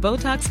see if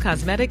Botox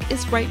Cosmetic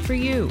is right for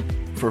you.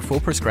 For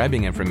full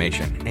prescribing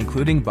information,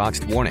 including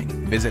boxed warning,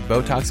 visit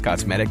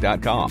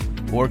BotoxCosmetic.com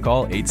or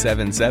call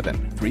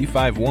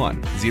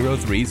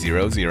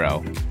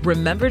 877-351-0300.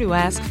 Remember to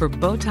ask for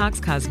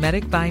Botox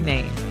Cosmetic by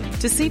name.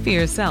 To see for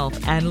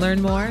yourself and learn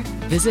more,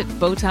 visit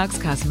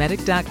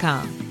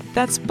BotoxCosmetic.com.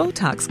 That's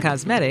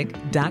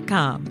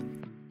BotoxCosmetic.com.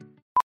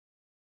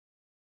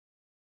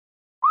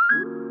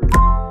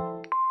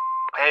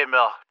 Hey,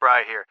 Mel,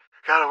 Bri here.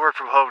 Gotta work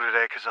from home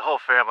today because the whole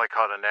family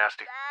caught a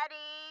nasty... Daddy!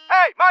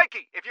 Hey,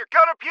 Mikey, if you're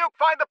gonna puke,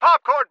 find the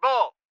popcorn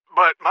bowl!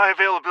 But my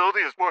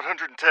availability is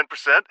 110%.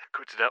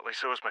 Coincidentally,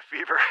 so is my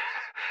fever.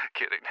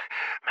 Kidding.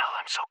 Mel,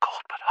 I'm so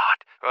cold but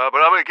hot. But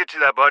I'm gonna get you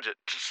that budget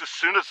just as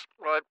soon as...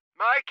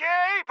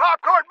 Mikey,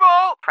 popcorn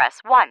bowl!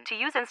 Press 1 to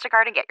use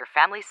Instacart and get your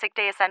family's sick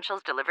day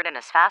essentials delivered in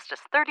as fast as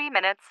 30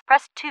 minutes.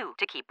 Press 2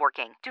 to keep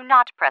working. Do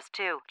not press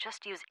 2.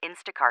 Just use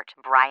Instacart,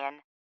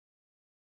 Brian.